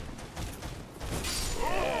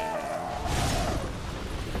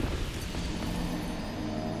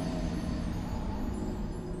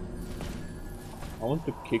 I want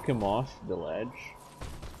to kick him off the ledge,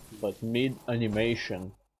 but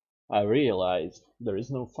mid-animation I realized there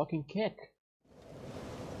is no fucking kick.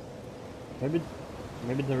 Maybe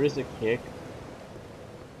there is a kick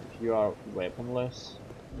if you are weaponless.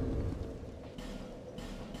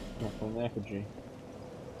 Not an effigy.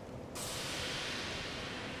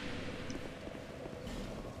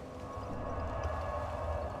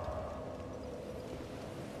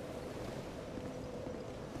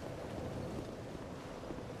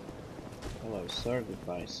 Hello sir,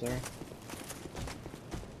 goodbye sir.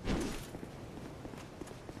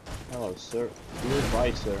 Hello sir,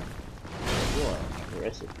 goodbye sir. You are an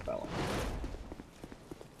aggressive fella.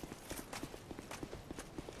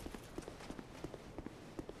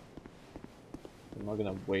 I'm not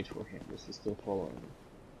gonna wait for him, this is still following me.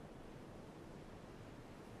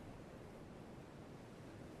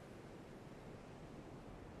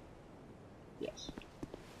 Yes.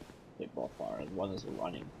 They both are, and one is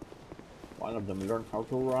running. One of them learned how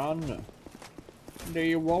to run.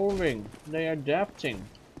 They're evolving. They're adapting.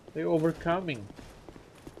 They're overcoming.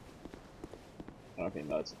 Okay,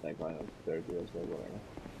 that's the tagline of third years, but whatever.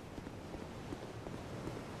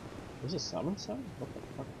 Is this a summon sign? What the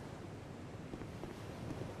fuck?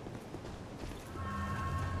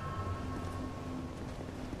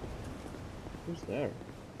 Who's there?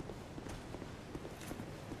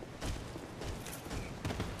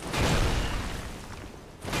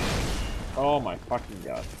 Oh my fucking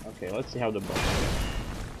god. Okay, let's see how the boss goes.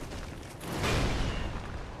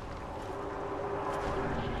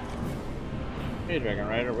 Hey Dragon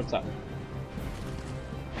Rider, what's up?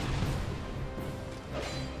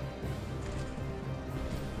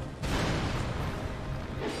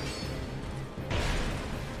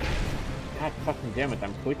 God fucking damn it,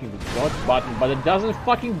 I'm clicking the dodge button, but it doesn't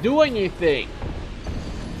fucking do anything!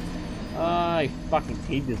 I fucking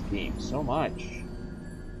hate this game so much.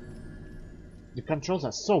 The controls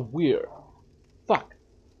are so weird. Fuck.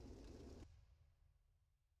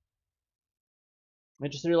 I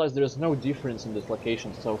just realized there is no difference in this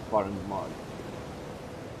location so far in the mod.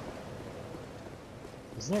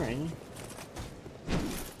 Is there any?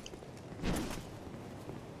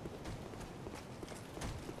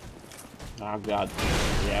 Oh god.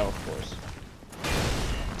 Yeah, of course.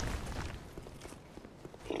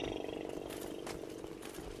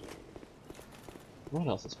 What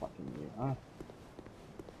else is fucking new, huh?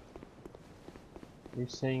 You're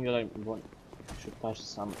saying that I should touch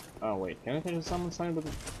some. Oh wait, can I touch the summon sign with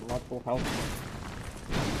not full health?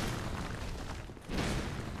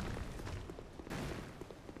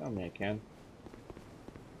 Tell me I can.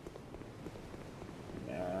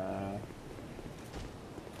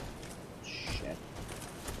 Shit.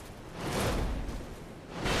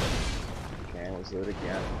 Okay, let's do it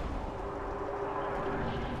again.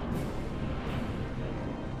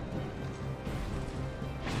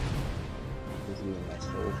 Using my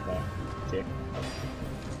soul back. Check.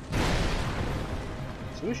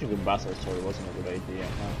 Switching to Basel Sword wasn't a good idea,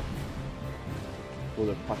 huh? Who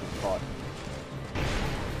the fucking thought?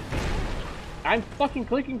 I'm fucking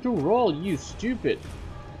clicking to roll, you stupid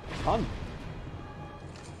cunt.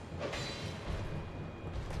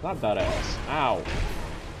 Not that ass. Ow.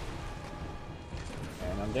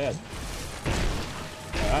 And I'm dead.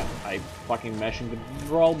 I fucking mashing the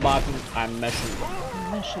roll button. I'm mashing it.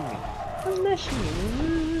 I'm mashing it. I'm mashing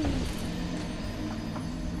it.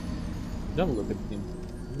 Don't look at him.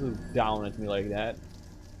 Look down at me like that.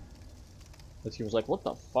 But he was like, what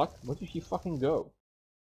the fuck? Where did he fucking go?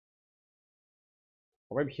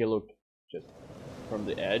 Or maybe he looked just from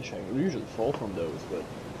the edge. I usually fall from those, but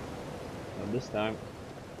not this time.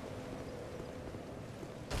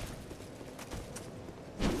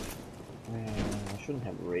 Man, I shouldn't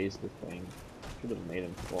have raised the thing. Should have made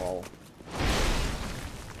him fall.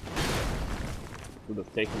 Would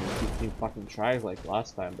have taken 15 fucking tries like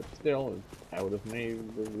last time, but still, I would have made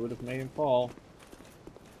him fall.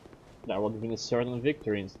 That would have been a certain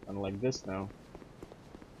victory, unlike this now.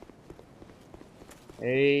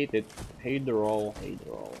 Hate it. Hate the roll. Hate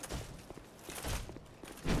the roll.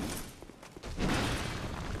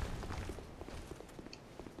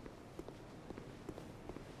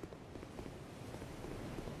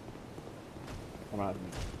 Come on,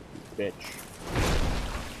 bitch.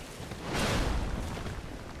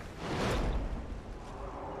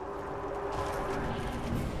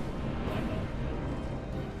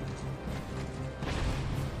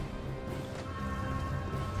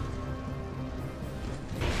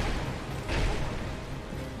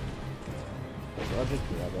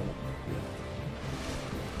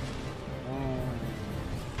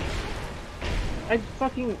 I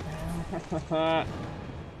fucking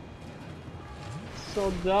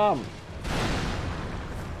so dumb.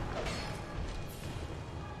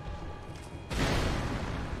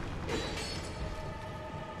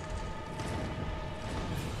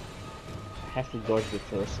 I have to dodge the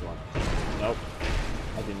first one. Nope.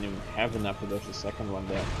 I didn't even have enough to dodge the second one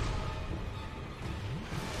there.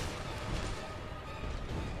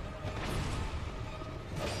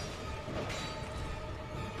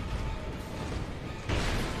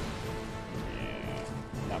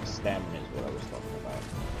 Stamina is what I was talking about.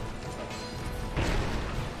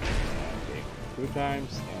 Okay, 2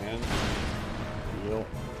 times and heal.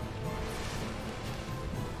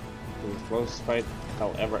 This is the closest fight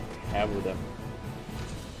I'll ever have with them.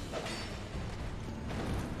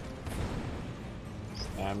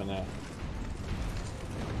 Stamina.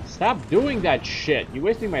 Stop doing that shit! You're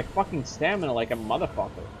wasting my fucking stamina like a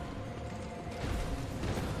motherfucker.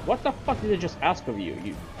 What the fuck did I just ask of you,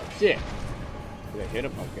 you dick? Did I hit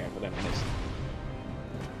him? Okay, but I missed.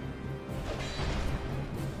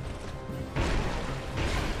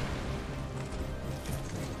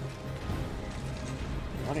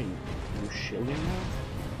 shielding now?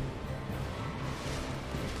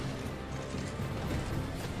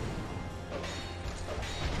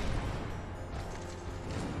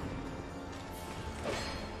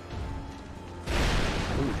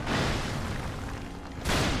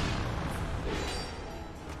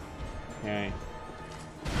 Okay.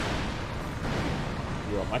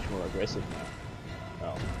 You are much more aggressive now.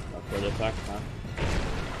 Well, not for the attack, huh?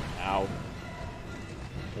 Ow.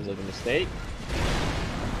 Was that a mistake?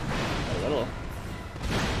 A little.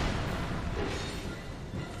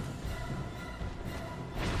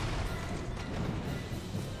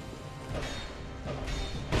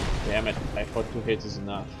 Damn it, I thought 2 hits is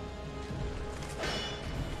enough.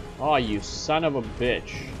 Oh, you son of a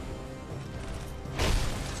bitch.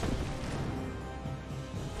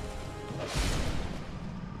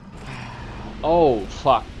 Oh,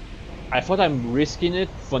 fuck. I thought I'm risking it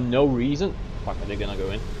for no reason. Fuck, are they gonna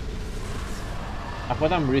go in? I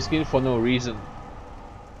thought I'm risking it for no reason.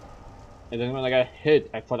 And then when I got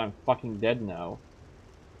hit, I thought I'm fucking dead now.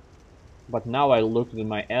 But now I looked at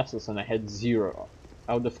my S's and I had 0.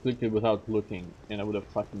 I would have clicked it without looking, and I would have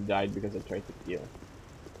fucking died because I tried to heal.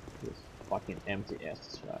 This fucking empty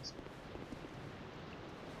S's flask.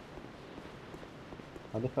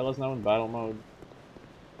 Are the fellas now in battle mode?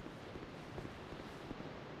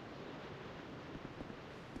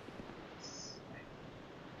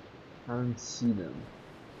 I can't see them.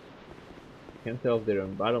 Can't tell if they're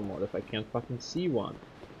in battle mode if I can't fucking see one.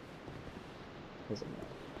 Doesn't matter.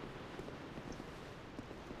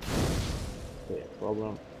 Okay,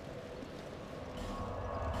 problem.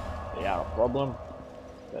 Yeah, a problem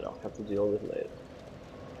that I'll have to deal with later.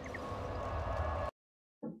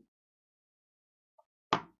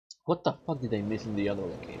 What the fuck did I miss in the other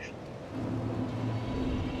location?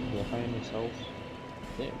 Did I find any souls?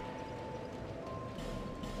 There.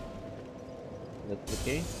 That's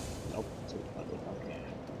okay? Nope, it's okay.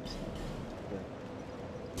 Yeah.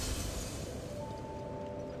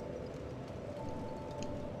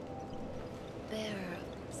 Bear.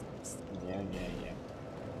 Yeah.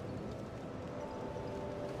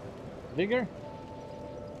 Vigor?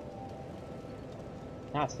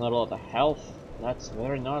 That's not a lot of health. That's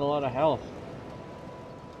very not a lot of health.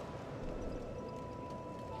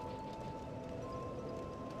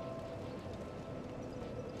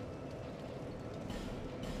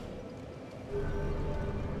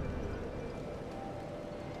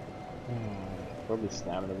 Probably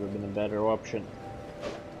stamina would have been a better option.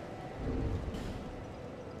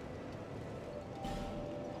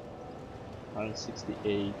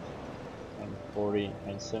 $168, $140,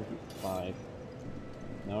 $175.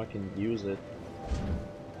 Now I can use it.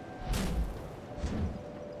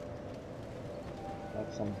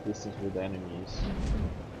 Have some distance with enemies.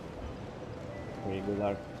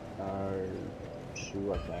 Regular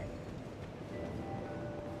R2 attack.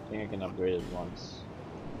 I think I can upgrade it once.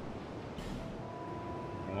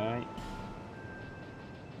 Can I?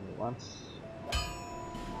 Only once?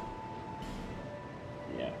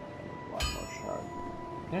 Yeah, one more shard.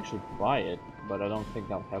 I can actually buy it, but I don't think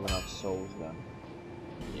I'll have enough souls then.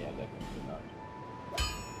 Yeah, definitely not.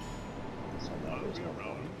 So now there's no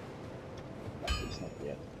point. At least not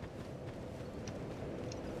yet.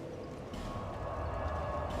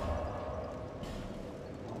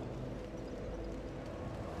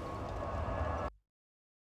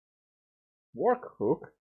 Work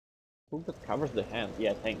hook? Hook that covers the hand.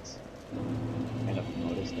 Yeah, thanks. Kind of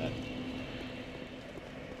noticed that.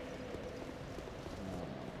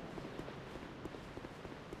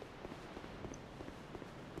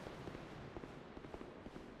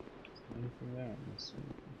 Anything there? I don't see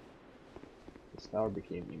anything. This tower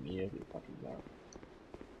became immediately fucking dark.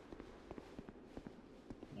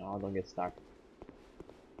 No, don't get stuck.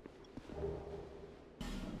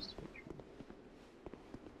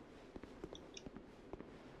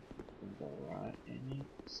 Alright, any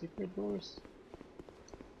secret doors?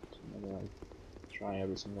 So maybe I'll try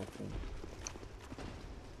every single thing.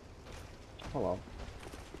 Hello.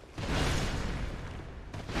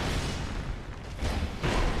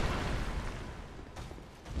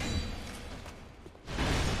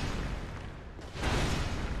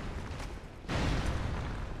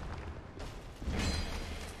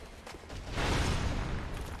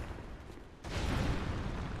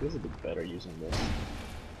 Feels a bit better using this.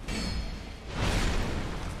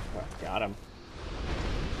 Oh, got him.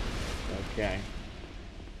 Okay.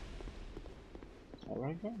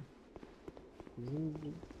 Alright, go.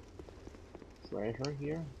 Treasure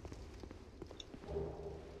here.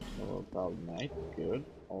 Hello, Cloud Knight. Good.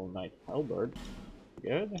 All Night Halberd.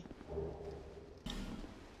 Good.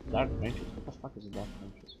 Dark Benches. What the fuck is a Dark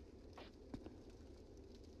Benches?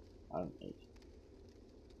 I don't need.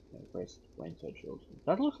 Okay, where's Wayne said children?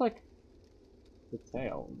 That looks like the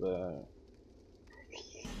tail. The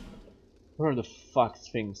where the fuck's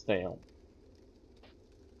thing's tail?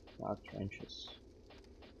 Dark trenches.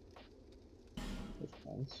 There's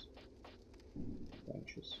fence.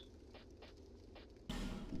 Trenches.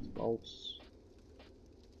 Bolts.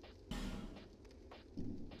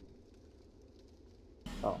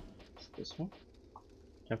 Oh, it's this one?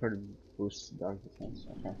 Tempered boosts dark defense,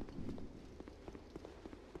 okay.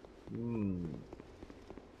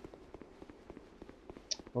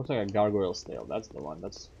 Looks like a gargoyle's tail, that's the one,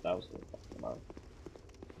 that was what I'm talking about.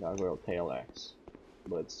 Gargoyle tail axe.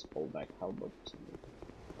 But it's pulled back halberd for some reason.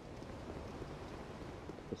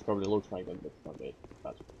 This probably looks like it, but not it.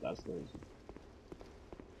 That's the reason.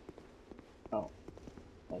 Oh.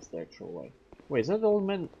 That's the actual way. Wait, is that Old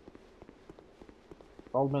Man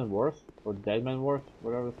Worth? Or Dead Man Worth?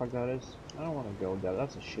 Whatever the fuck that is? I don't want to go there.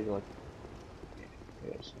 That's a shit like...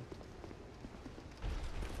 Yeah, so.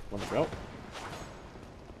 Wanna go?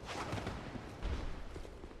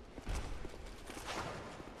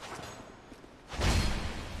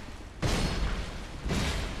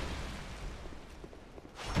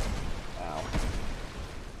 Ow.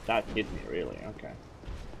 That hit me, really? Okay.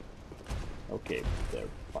 Okay, they're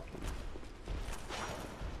fucking...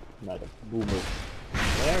 Not a boomer.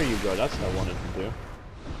 There you go, that's what I wanted to do.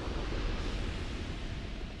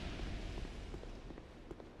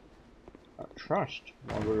 Our trust,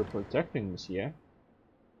 while we were protecting this here.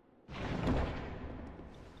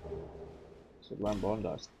 So Lambon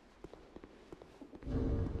dust.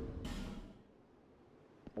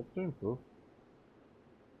 Let's to improve.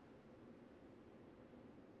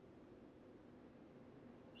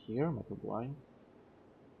 Here, metal blind.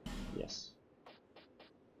 Yes.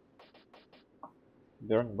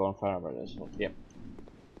 Burn bonfire by this one. Yep.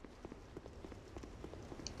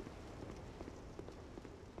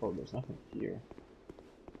 Oh, there's nothing here.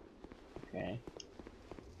 Okay.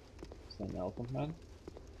 Is that an elephant man?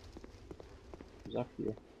 Who's up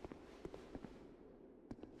here?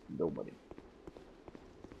 Nobody.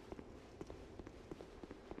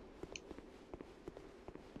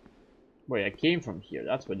 Wait, I came from here.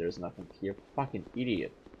 That's why there's nothing here. Fucking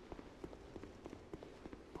idiot.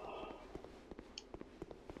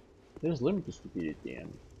 There's limit to stupidity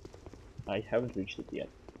and I haven't reached it yet.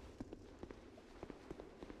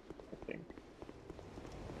 I think.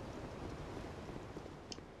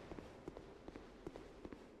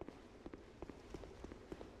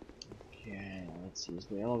 Okay, let's use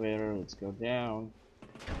the elevator. Let's go down.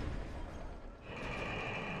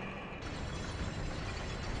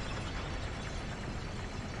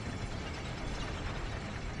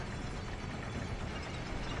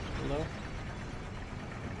 Hello?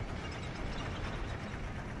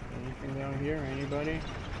 Anything down here? Anybody?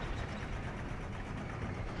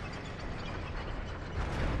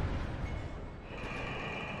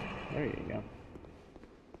 There you go.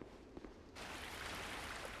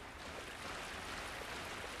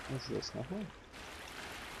 What's this? Nothing?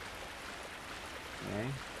 Okay.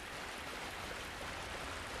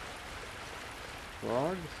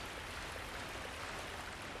 Frogs?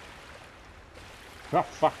 Oh,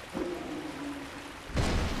 fuck!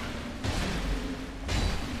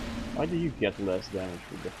 Why do you get less damage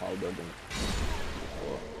with the halberd than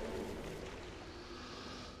before?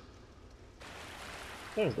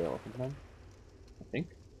 There's the elephant man, I think.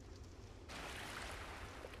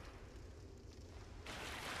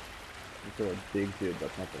 You're a big dude,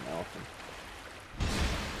 that's not an elephant.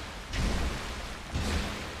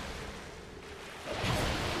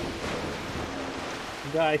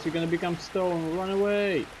 Guys, you're gonna become stone, run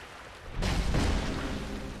away!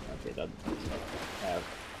 Okay, that does not have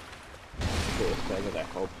the effect that I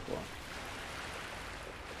hoped for.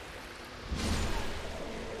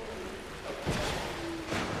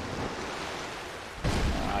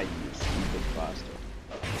 Ah, you stupid bastard.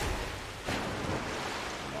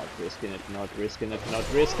 Not risking it, not risking it, not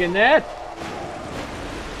risking it!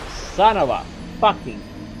 Son of a fucking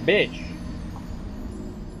bitch!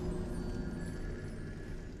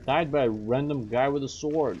 Died by a random guy with a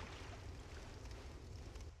sword.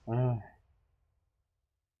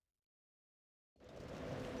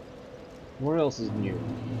 What else is new?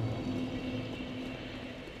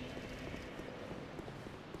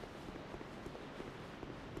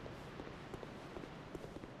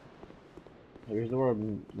 I wish there were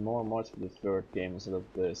more mods for the third game instead of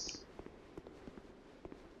this.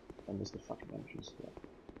 I missed the fucking entrance here.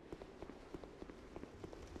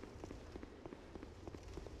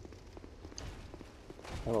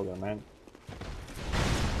 Hello there, man.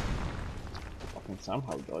 I can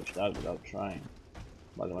somehow dodge that without trying.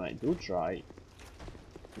 But when I do try,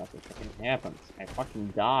 nothing fucking happens. I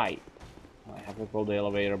fucking die. I have to pull the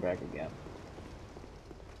elevator back again.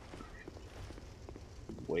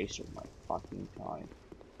 Waste of my fucking time.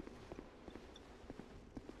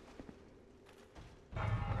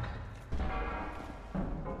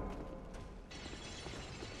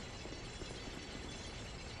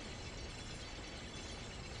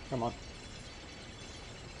 Come on.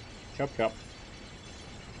 Chop chop.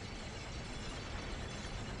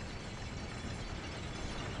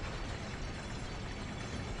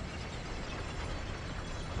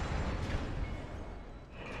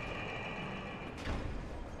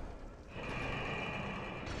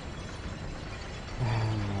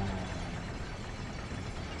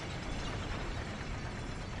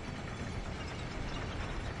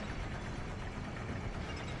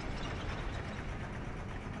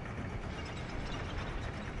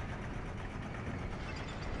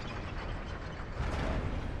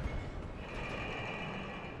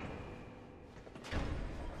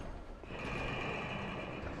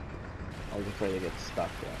 I was afraid to get stuck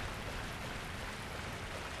there.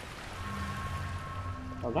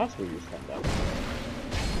 Oh, that's where you stand up.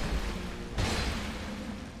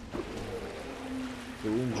 Do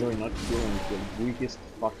you enjoy not killing the weakest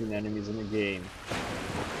fucking enemies in the game?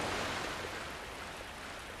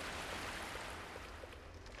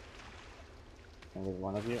 And there's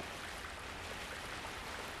one of you.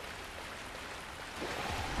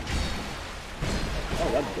 Oh,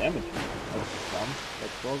 that damaged me. That's dumb.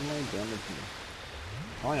 That caused my damage me.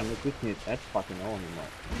 Oh, I'm not looking at that fucking all anymore.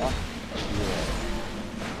 Fuck you.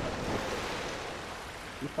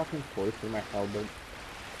 You fucking toy for my halberd.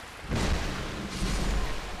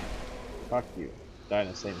 Fuck you. Die at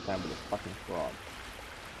the same time with a fucking frog.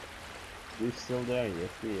 Is he still there?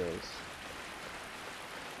 Yes, he is.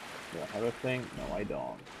 Do I have a thing? No, I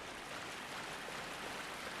don't.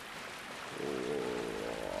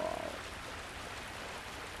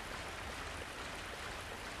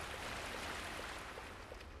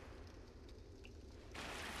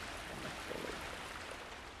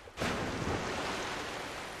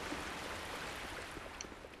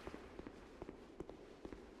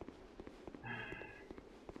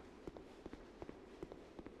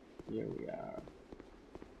 Here we are.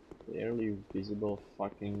 Barely visible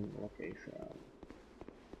fucking location.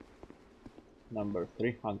 Number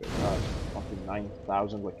 300. God, fucking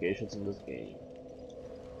 9,000 locations in this game.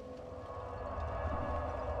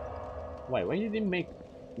 Why did they make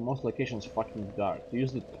most locations fucking dark? To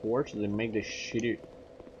use the torch, they make the shitty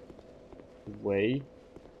way.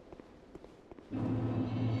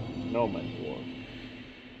 No man's war.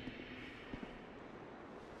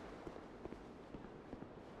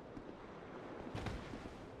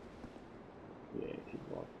 Yeah, if you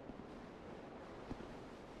want.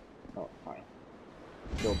 Oh, fine.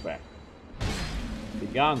 Go back.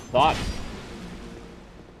 Begone thought!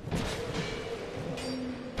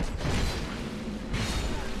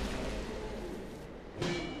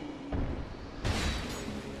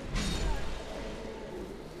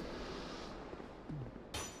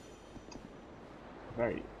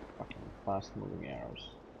 Very fucking fast moving arrows.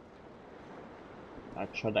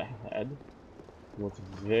 That shot ahead was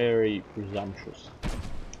very presumptuous.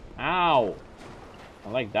 Ow! I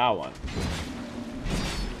like that one.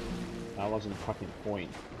 That wasn't fucking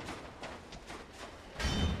point.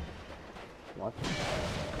 What?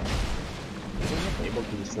 Was I able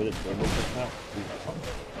to destroy the table just now?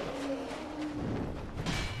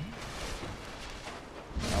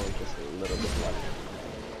 That was just a little bit left.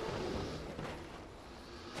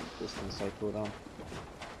 Distance I put on.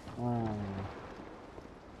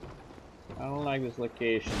 I don't like this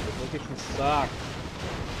location. This location sucks.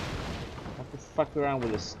 I have to fuck around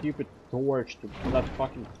with a stupid torch to pull that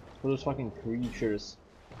fucking for those fucking creatures.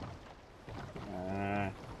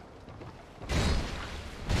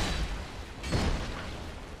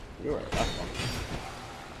 You're right, that's one.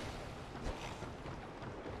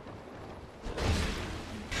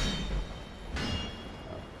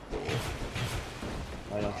 Oh, cool.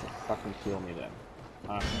 Why don't you fucking kill me then?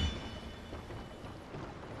 Ah.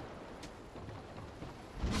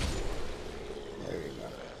 There you go.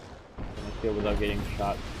 Can I kill without getting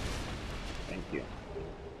shot? Thank you.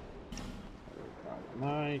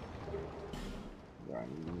 Mic.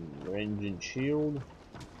 Range and shield.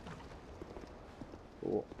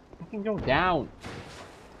 Cool. I can go down.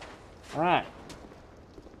 Alright.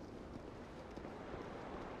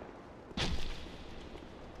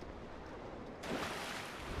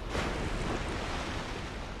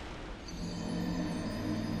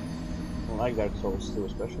 I like Dark Souls 2,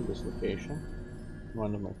 especially this location.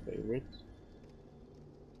 One of my favorites.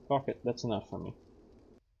 Fuck it, that's enough for me.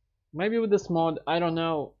 Maybe with this mod, I don't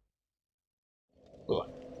know. Ugh.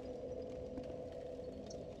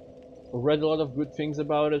 Read a lot of good things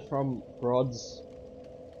about it from Rod's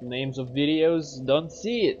names of videos. Don't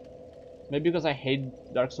see it. Maybe because I hate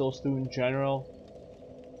Dark Souls 2 in general.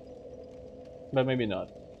 But maybe not.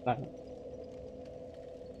 I don't know.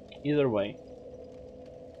 Either way.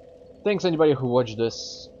 Thanks anybody who watched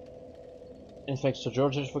this. And thanks to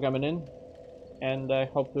George for coming in. And I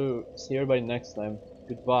hope to see everybody next time.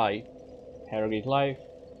 Goodbye. Have a great life,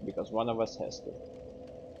 because one of us has to.